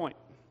make their point.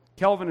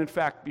 Calvin, in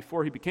fact,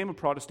 before he became a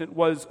Protestant,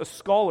 was a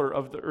scholar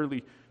of the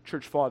early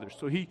church fathers.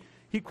 So he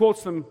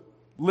quotes them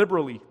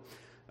liberally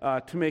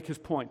to make his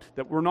point,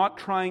 that we're not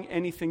trying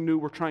anything new,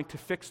 we're trying to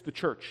fix the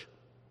church.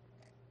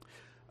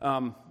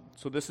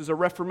 So this is a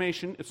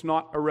reformation, it's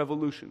not a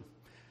revolution.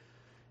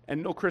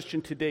 And no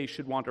Christian today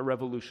should want a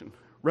revolution.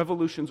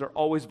 Revolutions are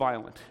always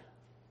violent.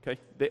 Okay?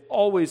 They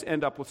always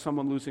end up with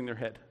someone losing their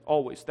head.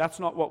 Always. That's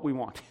not what we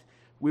want.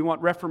 We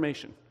want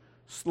reformation.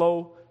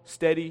 Slow,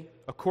 steady,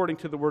 according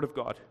to the Word of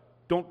God.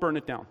 Don't burn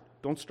it down.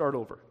 Don't start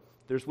over.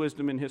 There's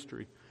wisdom in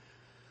history.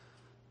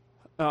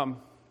 Rome,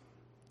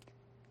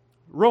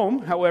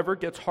 however,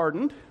 gets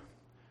hardened,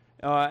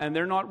 and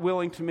they're not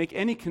willing to make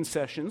any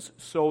concessions,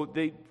 so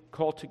they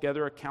call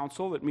together a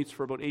council that meets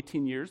for about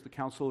 18 years, the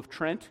Council of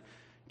Trent,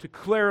 to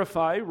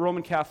clarify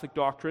Roman Catholic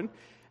doctrine.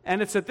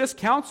 And it's at this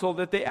council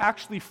that they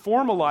actually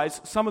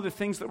formalize some of the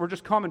things that were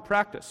just common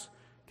practice.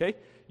 Okay?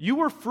 You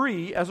were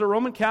free, as a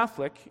Roman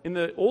Catholic in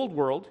the old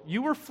world,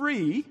 you were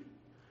free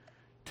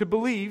to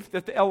believe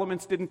that the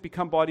elements didn't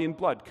become body and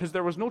blood, because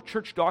there was no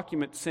church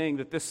document saying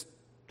that this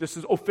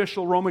is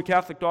official Roman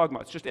Catholic dogma.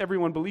 It's just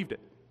everyone believed it.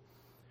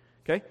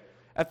 Okay?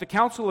 At the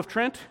Council of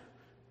Trent,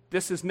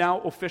 this is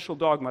now official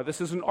dogma.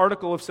 This is an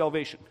article of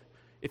salvation.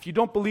 If you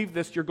don't believe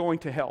this, you're going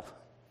to hell.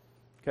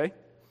 Okay?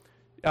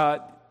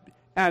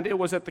 And it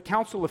was at the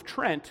Council of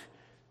Trent,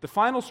 the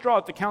final straw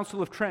at the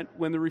Council of Trent,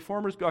 when the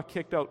Reformers got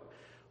kicked out,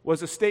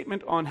 was a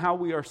statement on how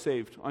we are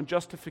saved, on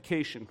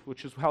justification,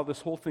 which is how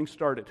this whole thing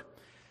started.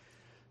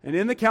 And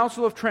in the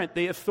Council of Trent,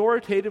 they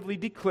authoritatively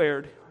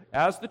declared,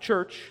 as the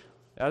church,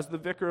 as the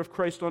vicar of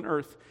Christ on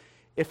earth,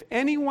 if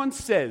anyone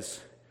says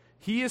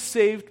he is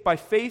saved by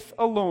faith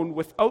alone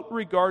without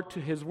regard to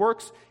his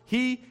works,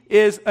 he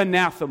is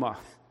anathema.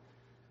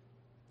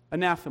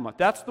 Anathema.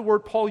 That's the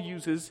word Paul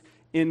uses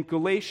in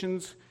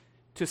Galatians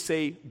to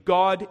say,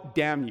 God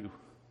damn you.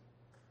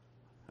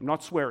 I'm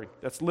not swearing.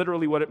 That's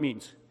literally what it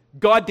means.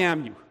 God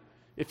damn you.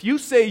 If you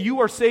say you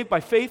are saved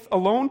by faith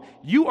alone,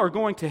 you are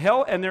going to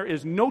hell, and there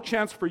is no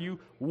chance for you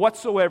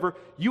whatsoever.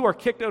 You are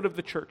kicked out of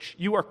the church.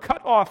 You are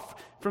cut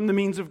off from the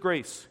means of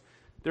grace.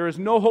 There is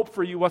no hope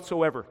for you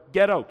whatsoever.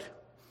 Get out.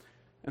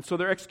 And so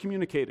they're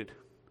excommunicated.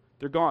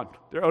 They're gone.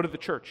 They're out of the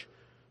church.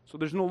 So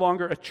there's no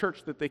longer a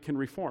church that they can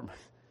reform.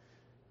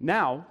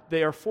 Now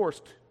they are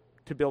forced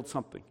to build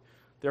something.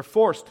 They're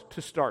forced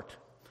to start.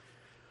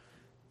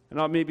 And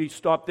I'll maybe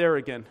stop there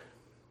again.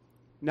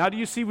 Now do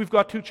you see we've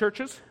got two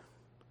churches?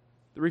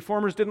 The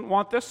Reformers didn't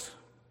want this.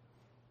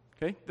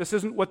 Okay? This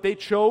isn't what they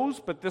chose,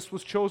 but this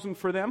was chosen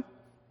for them.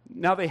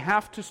 Now they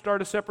have to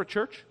start a separate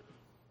church.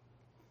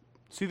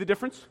 See the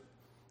difference?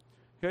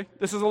 Okay?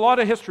 This is a lot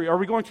of history. Are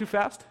we going too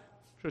fast?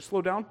 Should I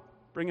slow down?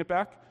 Bring it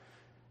back?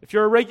 If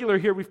you're a regular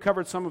here, we've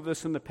covered some of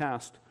this in the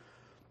past.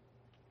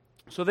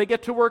 So they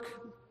get to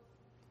work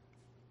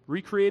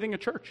recreating a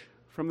church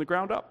from the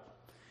ground up.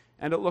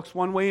 And it looks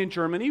one way in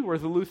Germany, where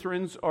the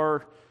Lutherans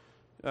are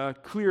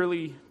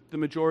clearly the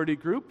majority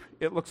group.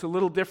 It looks a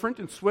little different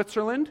in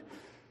Switzerland,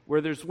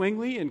 where there's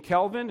Zwingli and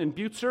Calvin and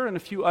Butzer and a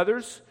few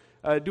others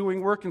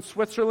doing work in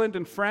Switzerland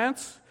and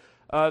France.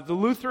 The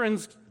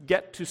Lutherans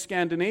get to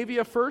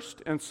Scandinavia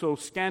first, and so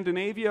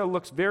Scandinavia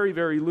looks very,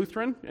 very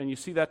Lutheran, and you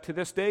see that to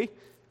this day.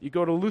 You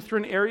go to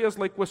Lutheran areas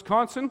like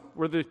Wisconsin,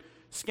 where the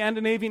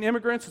Scandinavian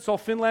immigrants, it's all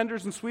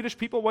Finlanders and Swedish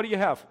people. What do you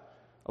have?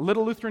 A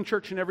little Lutheran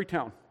church in every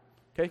town,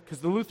 okay? Because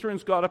the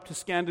Lutherans got up to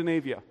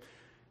Scandinavia,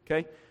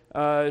 okay?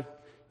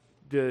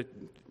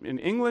 In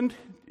England,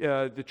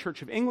 the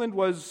Church of England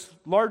was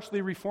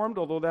largely Reformed,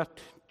 although that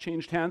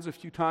changed hands a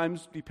few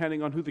times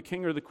depending on who the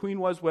king or the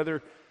queen was,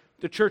 whether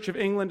the Church of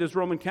England is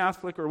Roman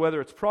Catholic or whether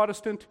it's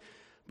Protestant.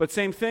 But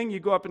same thing, you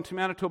go up into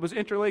Manitoba's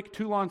Interlake,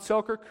 Toulon,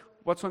 Selkirk,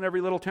 what's on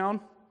every little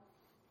town?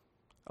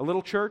 A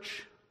little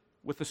church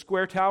with a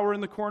square tower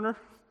in the corner,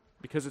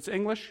 because it's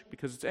English,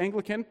 because it's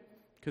Anglican,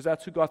 because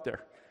that's who got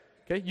there.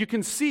 Okay? You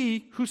can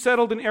see who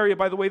settled an area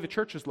by the way the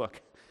churches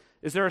look.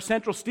 Is there a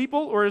central steeple,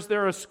 or is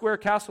there a square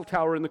castle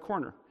tower in the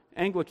corner?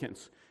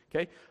 Anglicans.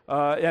 Okay?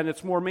 And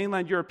it's more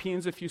mainland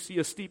Europeans if you see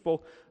a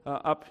steeple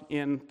up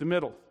in the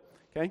middle.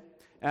 Okay?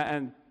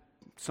 And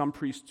some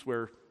priests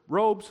wear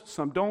robes,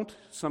 some don't.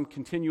 Some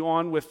continue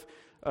on with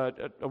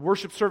a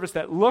worship service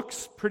that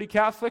looks pretty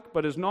Catholic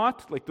but is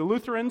not, like the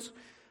Lutherans.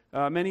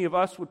 Many of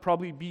us would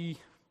probably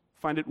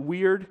find it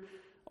weird,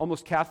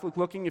 almost Catholic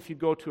looking, if you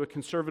go to a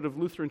conservative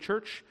Lutheran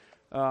church.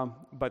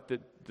 But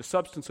the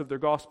substance of their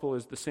gospel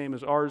is the same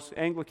as ours.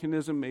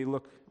 Anglicanism may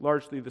look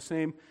largely the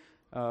same,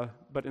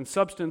 but in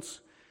substance,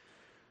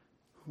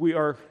 we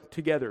are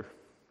together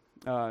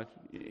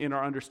in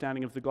our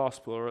understanding of the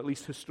gospel, or at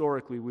least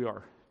historically we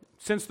are.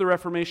 Since the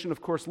Reformation, of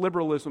course,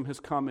 liberalism has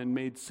come and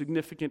made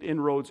significant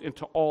inroads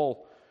into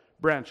all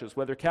branches,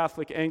 whether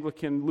Catholic,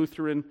 Anglican,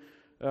 Lutheran,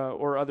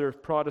 or other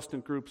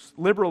Protestant groups.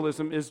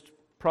 Liberalism is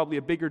probably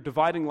a bigger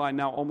dividing line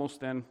now almost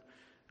than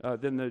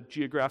the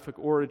geographic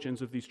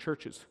origins of these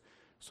churches.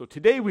 So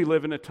today we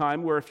live in a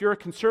time where if you're a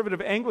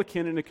conservative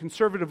Anglican and a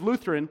conservative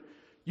Lutheran,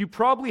 you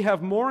probably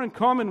have more in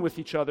common with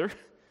each other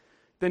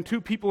than two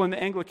people in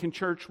the Anglican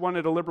church, one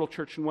at a liberal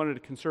church and one at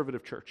a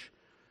conservative church.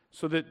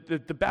 So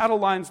that the battle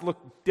lines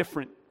look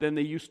different than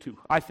they used to,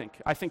 I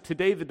think. I think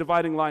today the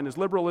dividing line is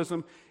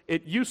liberalism.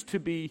 It used to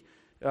be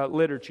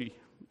liturgy.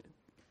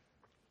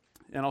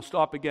 And I'll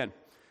stop again.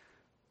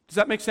 Does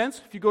that make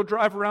sense? If you go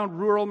drive around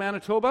rural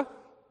Manitoba,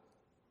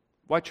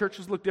 why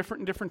churches look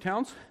different in different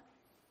towns?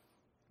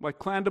 Why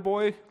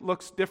Clandeboye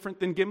looks different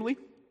than Gimli,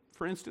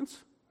 for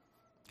instance?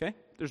 Okay?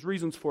 There's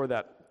reasons for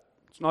that.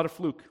 It's not a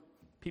fluke.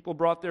 People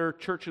brought their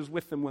churches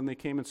with them when they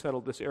came and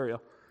settled this area.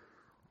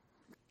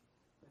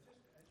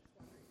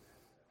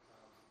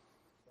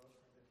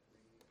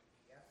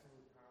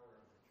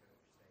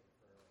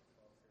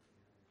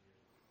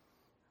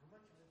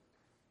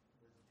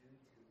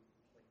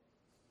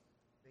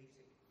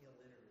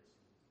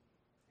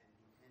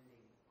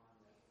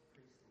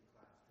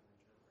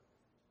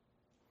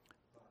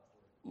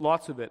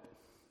 Lots of it.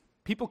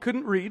 People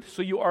couldn't read,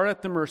 so you are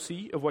at the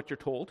mercy of what you're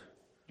told.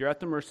 You're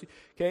at the mercy.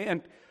 Okay,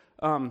 and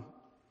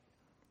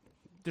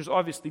there's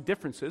obviously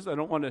differences. I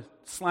don't want to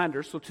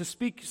slander. So to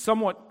speak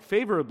somewhat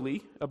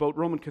favorably about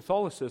Roman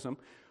Catholicism,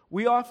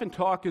 we often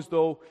talk as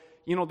though,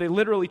 they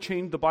literally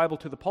chained the Bible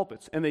to the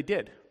pulpits, and they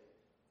did.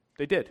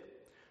 They did.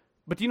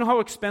 But do you know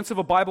how expensive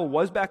a Bible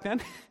was back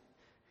then?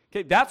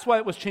 Okay, that's why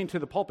it was chained to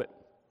the pulpit.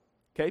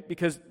 Okay,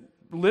 because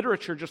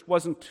literature just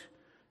wasn't.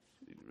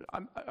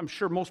 I'm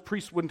sure most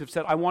priests wouldn't have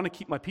said, I want to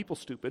keep my people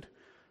stupid,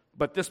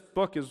 but this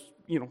book is,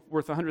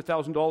 worth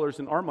 $100,000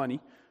 in our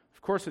money.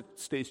 Of course it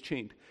stays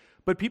chained.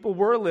 But people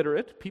were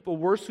illiterate, people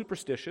were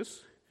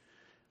superstitious,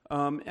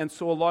 and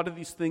so a lot of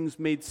these things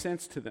made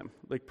sense to them.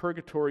 Like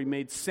purgatory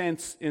made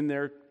sense in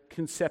their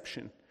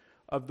conception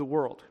of the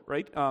world,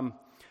 right?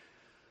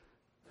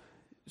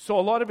 So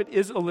a lot of it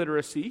is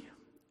illiteracy,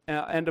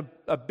 and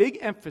a big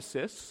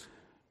emphasis,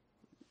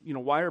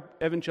 why are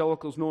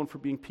evangelicals known for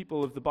being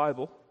people of the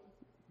Bible?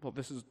 Well,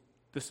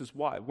 this is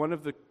why. One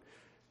of the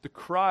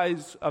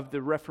cries of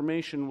the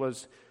Reformation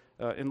was,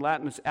 in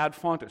Latin, is ad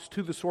fontes,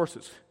 to the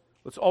sources.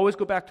 Let's always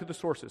go back to the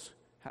sources.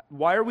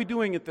 Why are we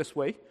doing it this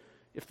way?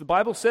 If the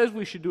Bible says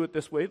we should do it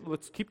this way,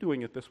 let's keep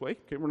doing it this way.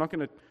 Okay, we're not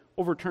going to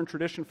overturn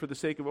tradition for the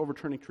sake of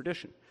overturning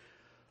tradition.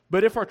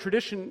 But if our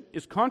tradition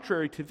is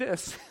contrary to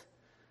this,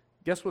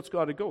 guess what's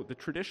got to go? The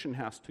tradition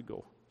has to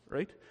go,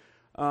 right?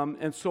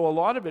 And so a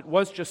lot of it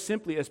was just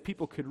simply as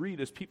people could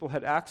read, as people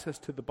had access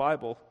to the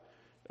Bible,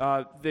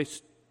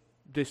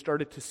 they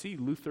started to see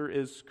Luther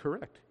is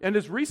correct. And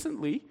as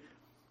recently,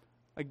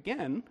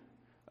 again,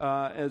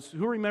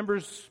 who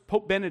remembers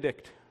Pope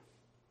Benedict,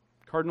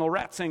 Cardinal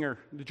Ratzinger,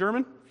 the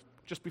German,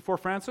 just before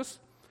Francis?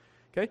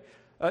 Okay,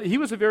 he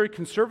was a very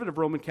conservative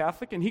Roman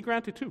Catholic, and he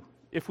granted too.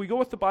 If we go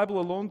with the Bible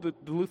alone,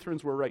 the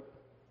Lutherans were right.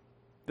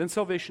 Then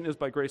salvation is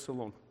by grace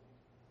alone.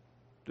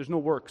 There's no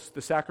works.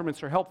 The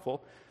sacraments are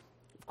helpful.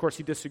 Of course,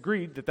 he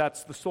disagreed that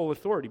that's the sole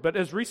authority. But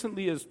as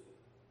recently as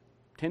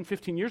 10,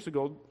 15 years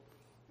ago,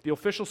 the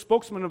official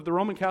spokesman of the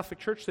Roman Catholic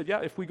Church said,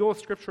 if we go with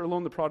Scripture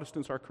alone, the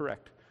Protestants are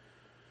correct.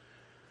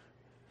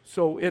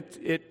 So it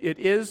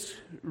is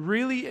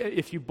really,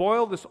 if you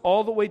boil this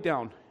all the way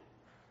down,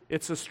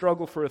 it's a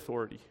struggle for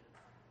authority.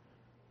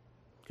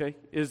 Okay?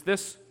 Is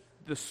this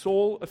the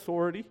sole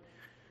authority?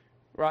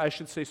 Or I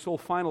should say sole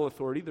final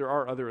authority. There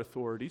are other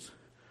authorities.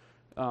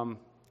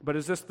 But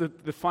is this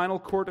the final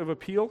court of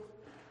appeal?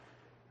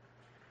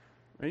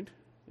 Right?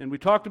 And we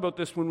talked about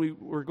this when we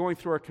were going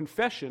through our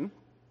confession,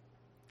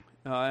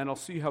 and I'll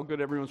see how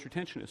good everyone's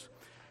retention is.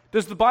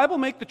 Does the Bible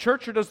make the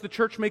church, or does the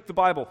church make the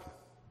Bible?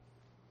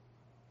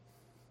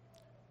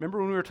 Remember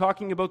when we were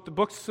talking about the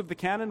books of the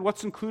canon?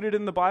 What's included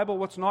in the Bible?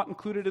 What's not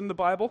included in the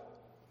Bible?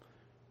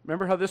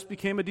 Remember how this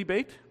became a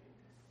debate?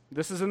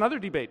 This is another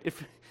debate.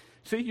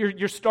 See,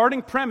 your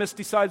starting premise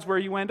decides where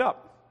you end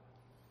up.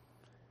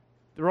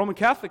 The Roman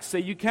Catholics say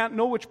you can't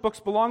know which books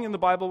belong in the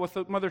Bible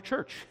without Mother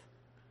Church.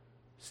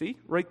 See,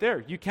 right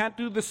there. You can't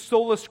do the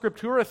sola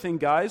scriptura thing,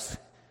 guys.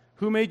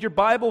 Who made your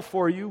Bible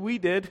for you? We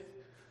did.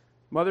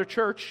 Mother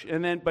Church.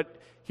 But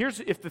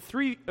here's, if the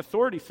three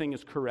authority thing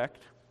is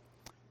correct,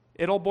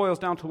 it all boils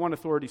down to one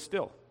authority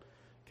still.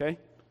 Okay?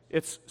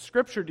 It's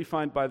Scripture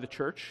defined by the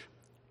church,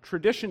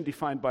 tradition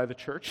defined by the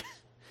church,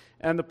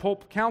 and the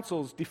Pope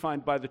councils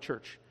defined by the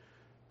church.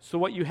 So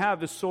what you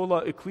have is sola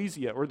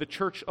ecclesia, or the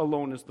church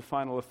alone is the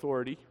final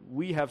authority.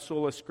 We have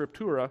sola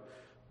scriptura.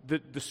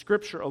 The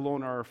Scripture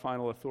alone are our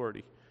final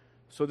authority.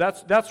 So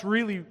that's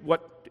really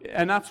what,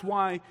 and that's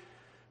why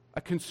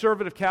a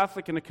conservative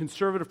Catholic and a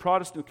conservative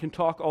Protestant can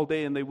talk all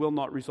day and they will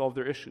not resolve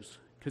their issues,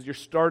 because your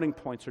starting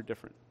points are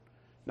different.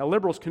 Now,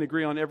 liberals can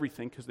agree on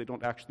everything because they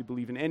don't actually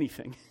believe in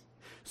anything.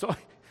 So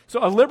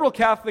a liberal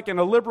Catholic and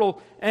a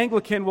liberal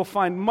Anglican will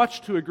find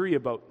much to agree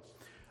about.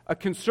 A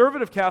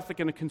conservative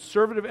Catholic and a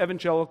conservative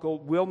evangelical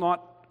will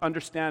not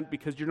understand,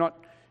 because you're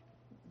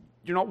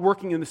not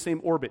working in the same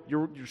orbit.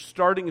 Your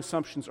starting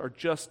assumptions are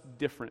just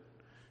different.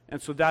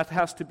 And so that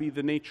has to be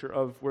the nature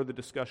of where the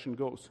discussion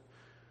goes.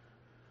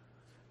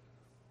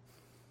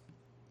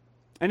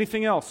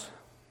 Anything else?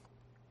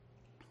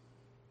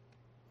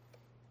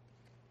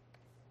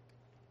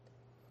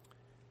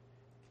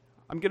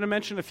 I'm going to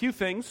mention a few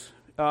things.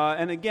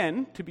 and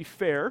again, to be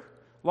fair,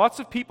 lots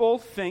of people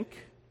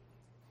think,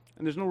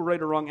 and there's no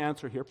right or wrong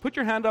answer here, put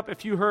your hand up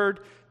if you heard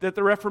that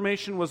the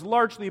Reformation was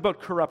largely about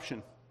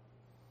corruption.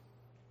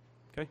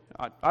 Okay,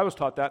 I was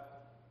taught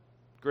that.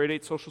 Grade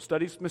 8 social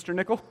studies, Mr.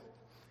 Nickel.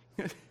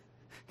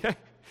 Okay,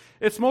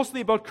 it's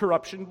mostly about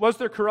corruption. Was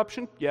there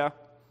corruption? Yeah.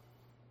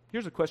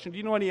 Here's a question. Do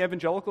you know any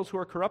evangelicals who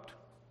are corrupt?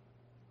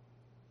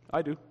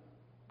 I do.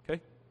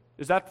 Okay,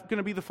 is that going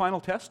to be the final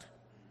test?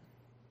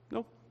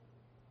 No.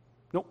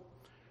 Nope.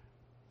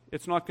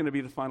 It's not going to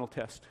be the final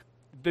test.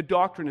 The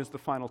doctrine is the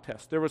final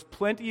test. There was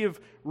plenty of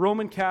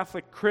Roman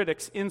Catholic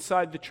critics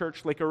inside the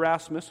church, like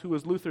Erasmus, who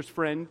was Luther's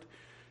friend,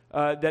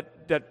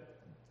 that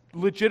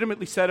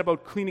legitimately said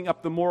about cleaning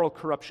up the moral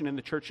corruption in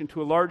the church, and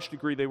to a large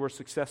degree they were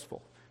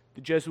successful.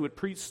 The Jesuit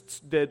priests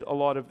did a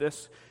lot of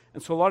this,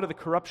 and so a lot of the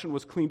corruption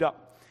was cleaned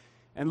up.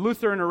 And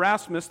Luther and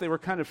Erasmus, they were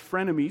kind of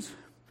frenemies.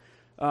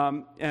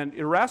 And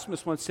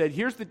Erasmus once said,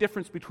 here's the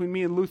difference between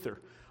me and Luther.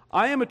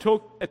 I am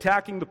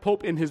attacking the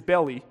Pope in his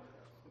belly,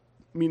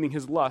 meaning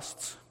his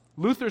lusts.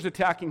 Luther's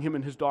attacking him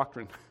in his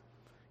doctrine.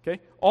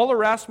 Okay? All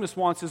Erasmus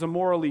wants is a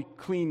morally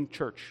clean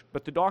church,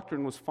 but the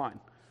doctrine was fine.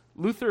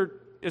 Luther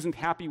isn't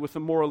happy with a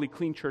morally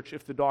clean church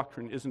if the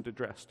doctrine isn't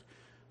addressed.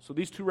 So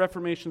these two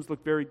reformations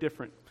look very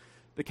different.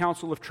 The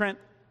Council of Trent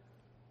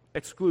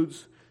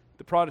excludes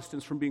the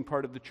Protestants from being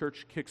part of the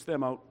church, kicks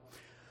them out.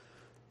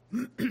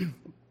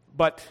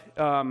 But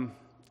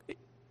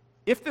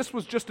if this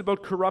was just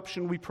about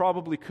corruption, we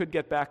probably could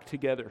get back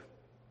together.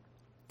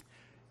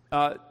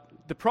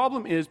 The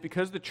problem is,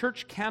 because the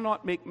church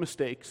cannot make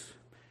mistakes,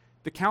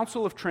 the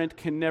Council of Trent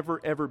can never,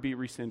 ever be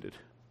rescinded.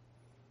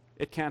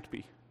 It can't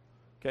be.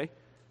 Okay?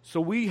 So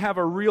we have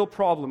a real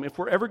problem. If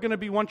we're ever going to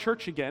be one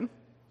church again,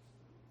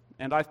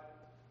 and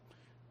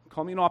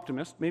call me an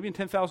optimist, maybe in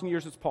 10,000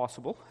 years it's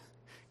possible,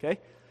 okay?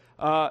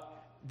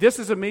 This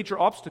is a major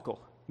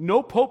obstacle.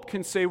 No pope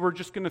can say we're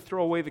just going to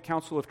throw away the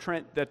Council of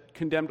Trent that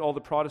condemned all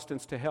the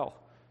Protestants to hell.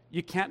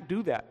 You can't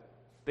do that.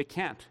 They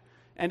can't.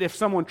 And if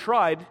someone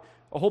tried,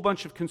 a whole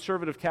bunch of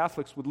conservative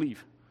Catholics would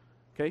leave,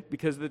 okay?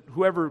 Because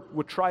whoever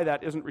would try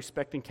that isn't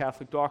respecting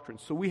Catholic doctrine.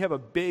 So we have a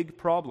big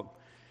problem.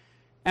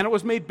 And it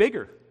was made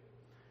bigger.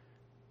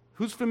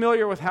 Who's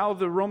familiar with how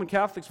the Roman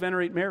Catholics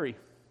venerate Mary?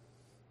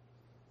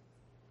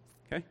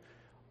 Okay?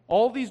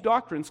 All these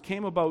doctrines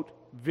came about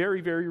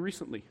very, very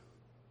recently.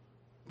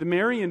 The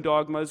Marian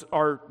dogmas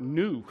are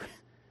new,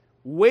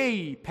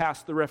 way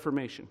past the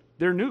Reformation.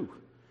 They're new.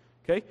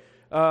 Okay?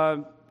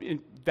 In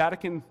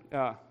Vatican,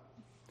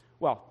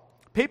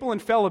 papal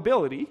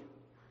infallibility,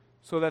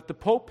 so that the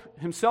Pope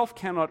himself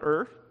cannot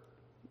err.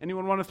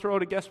 Anyone want to throw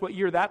out a guess what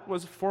year that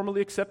was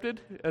formally accepted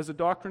as a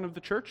doctrine of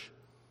the church?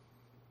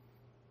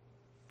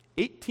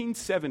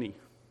 1870.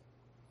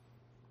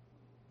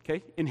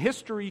 Okay? In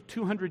history,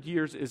 200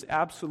 years is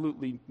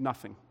absolutely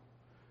nothing.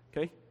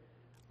 Okay?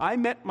 I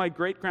met my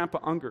great-grandpa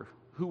Unger,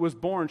 who was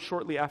born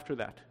shortly after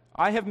that.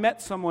 I have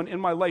met someone in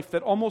my life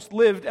that almost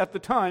lived at the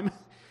time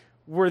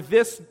where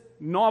this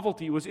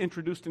novelty was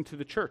introduced into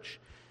the church.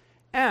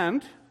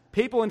 And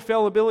papal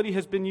infallibility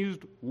has been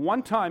used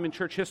one time in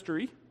church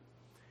history,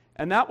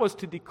 and that was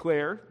to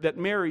declare that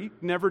Mary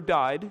never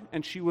died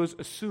and she was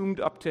assumed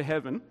up to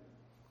heaven.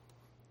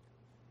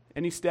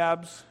 Any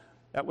stabs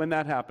at when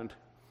that happened?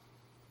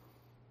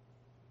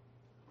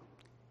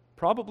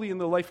 Probably in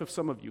the life of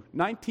some of you.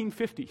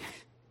 1950.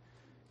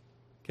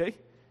 Okay?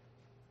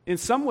 In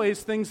some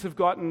ways, things have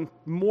gotten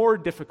more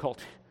difficult.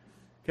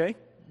 Okay?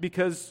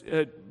 Because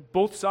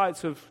both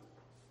sides have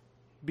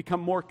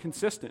become more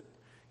consistent.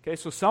 Okay?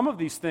 So some of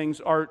these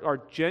things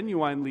are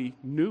genuinely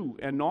new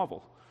and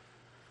novel.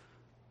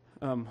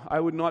 I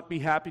would not be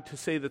happy to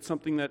say that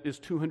something that is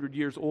 200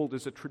 years old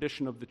is a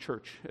tradition of the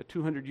church. At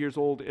 200 years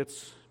old,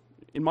 it's,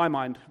 in my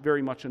mind,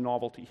 very much a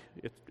novelty.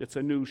 It's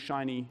a new,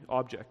 shiny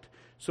object.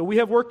 So we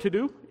have work to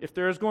do. If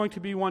there is going to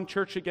be one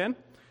church again,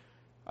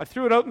 I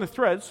threw it out in the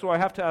threads, so I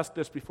have to ask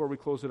this before we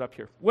close it up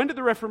here. When did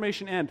the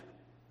Reformation end?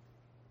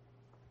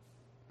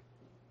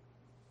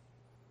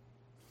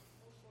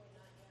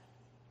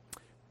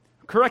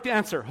 Correct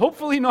answer.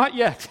 Hopefully not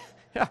yet.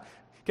 Yeah.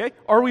 Okay.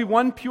 Are we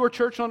one pure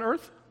church on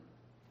earth?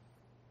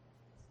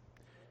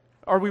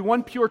 Are we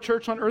one pure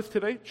church on earth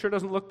today? Sure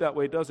doesn't look that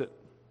way, does it?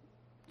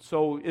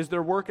 So is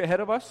there work ahead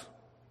of us?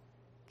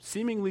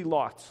 Seemingly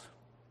lots.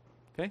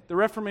 Okay? The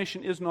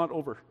Reformation is not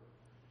over.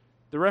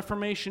 The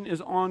Reformation is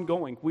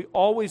ongoing. We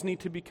always need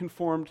to be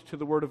conformed to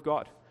the Word of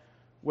God.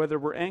 Whether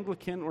we're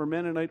Anglican or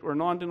Mennonite or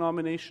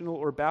non-denominational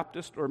or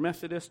Baptist or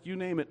Methodist, you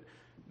name it,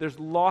 there's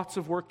lots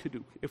of work to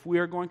do. If we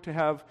are going to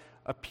have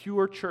a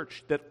pure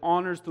church that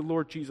honors the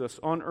Lord Jesus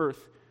on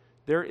earth,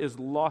 there is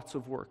lots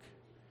of work.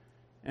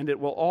 And it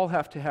will all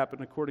have to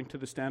happen according to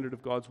the standard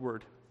of God's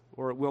Word,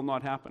 or it will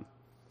not happen.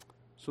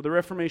 So the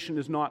Reformation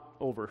is not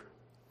over.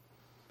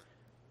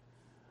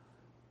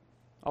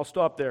 I'll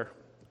stop there.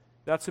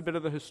 That's a bit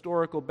of the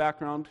historical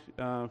background.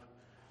 The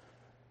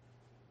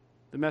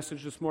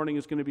message this morning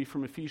is going to be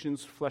from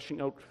Ephesians, fleshing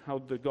out how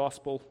the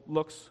gospel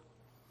looks.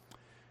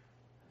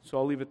 So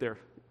I'll leave it there.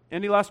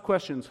 Any last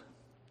questions?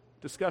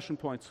 Discussion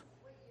points?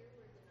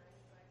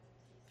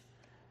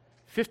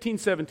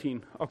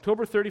 1517,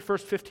 October 31st,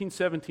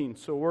 1517.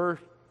 So we're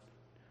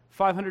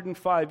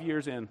 505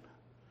 years in.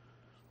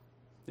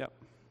 Yep.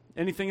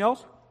 Anything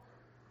else?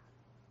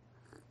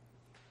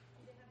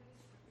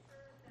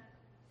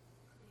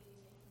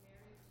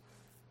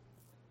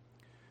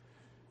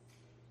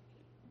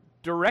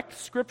 Direct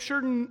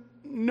scripture?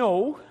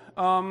 No.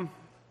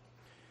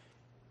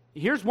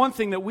 Here's one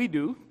thing that we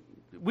do.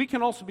 We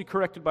can also be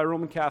corrected by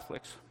Roman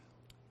Catholics.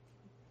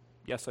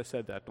 Yes, I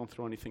said that. Don't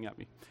throw anything at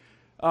me.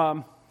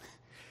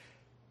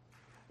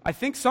 I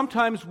think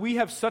sometimes we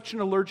have such an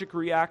allergic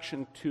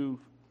reaction to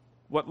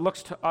what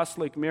looks to us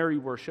like Mary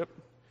worship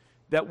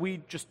that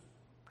we just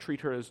treat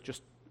her as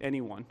just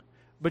anyone.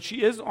 But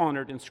she is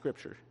honored in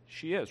Scripture.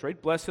 She is,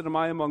 right? Blessed am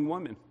I among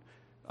women,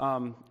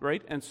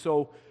 right? And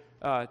so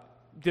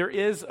there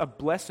is a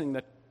blessing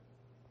that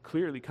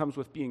clearly comes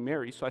with being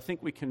Mary. So I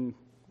think we can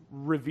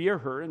revere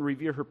her and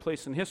revere her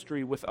place in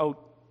history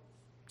without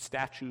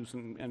statues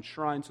and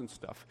shrines and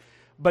stuff.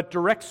 But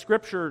direct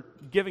Scripture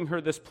giving her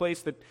this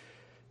place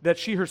that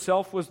she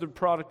herself was the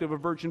product of a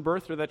virgin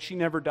birth, or that she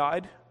never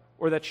died,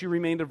 or that she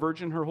remained a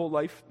virgin her whole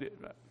life,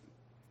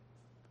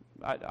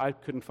 I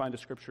couldn't find a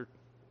Scripture.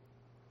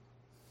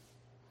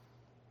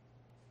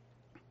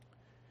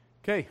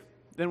 Okay,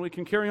 then we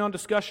can carry on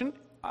discussion.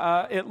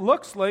 It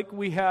looks like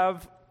we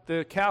have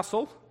the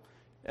castle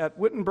at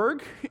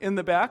Wittenberg in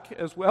the back,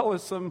 as well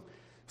as some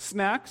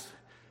snacks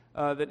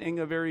that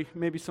Inga,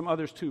 maybe some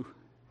others too.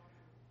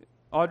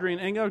 Audrey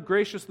and Inga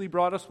graciously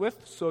brought us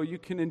with, so you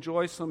can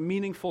enjoy some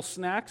meaningful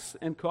snacks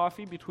and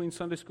coffee between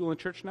Sunday school and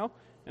church now.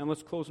 And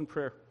let's close in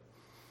prayer.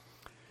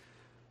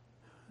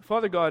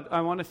 Father God,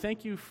 I want to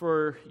thank you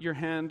for your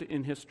hand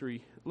in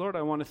history. Lord,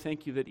 I want to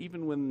thank you that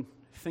even when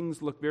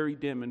things look very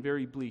dim and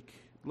very bleak,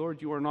 Lord,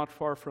 you are not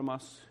far from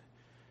us.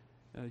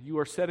 You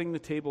are setting the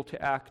table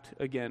to act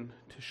again,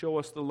 to show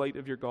us the light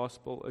of your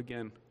gospel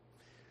again.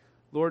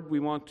 Lord, we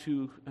want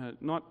to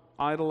not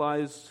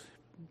idolize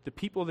the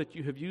people that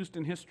you have used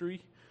in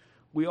history.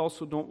 We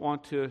also don't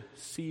want to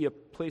see a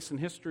place in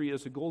history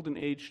as a golden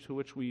age to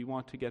which we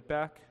want to get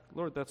back.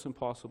 Lord, that's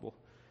impossible.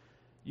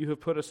 You have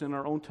put us in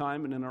our own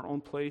time and in our own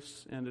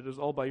place, and it is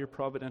all by your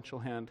providential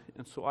hand.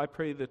 And so I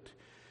pray that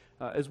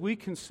as we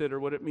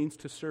consider what it means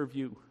to serve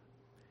you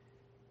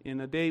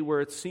in a day where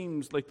it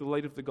seems like the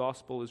light of the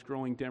gospel is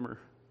growing dimmer,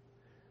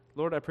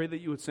 Lord, I pray that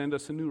you would send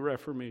us a new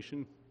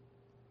Reformation.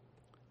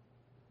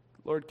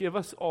 Lord, give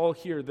us all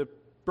here the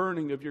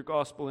burning of your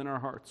gospel in our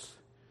hearts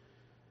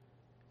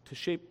to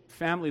shape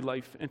family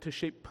life and to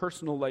shape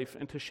personal life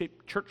and to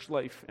shape church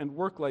life and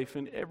work life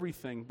and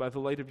everything by the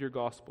light of your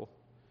gospel.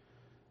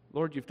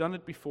 Lord, you've done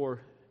it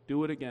before.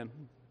 Do it again.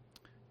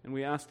 And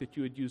we ask that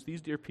you would use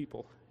these dear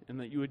people and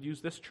that you would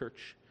use this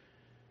church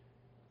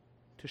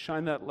to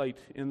shine that light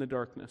in the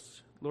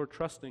darkness. Lord,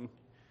 trusting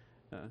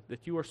that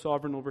you are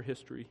sovereign over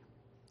history.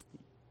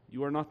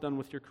 You are not done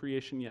with your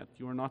creation yet.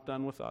 You are not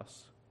done with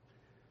us.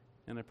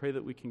 And I pray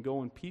that we can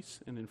go in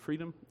peace and in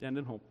freedom and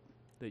in hope,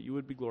 that you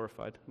would be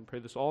glorified. And pray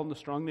this all in the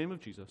strong name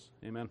of Jesus.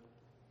 Amen.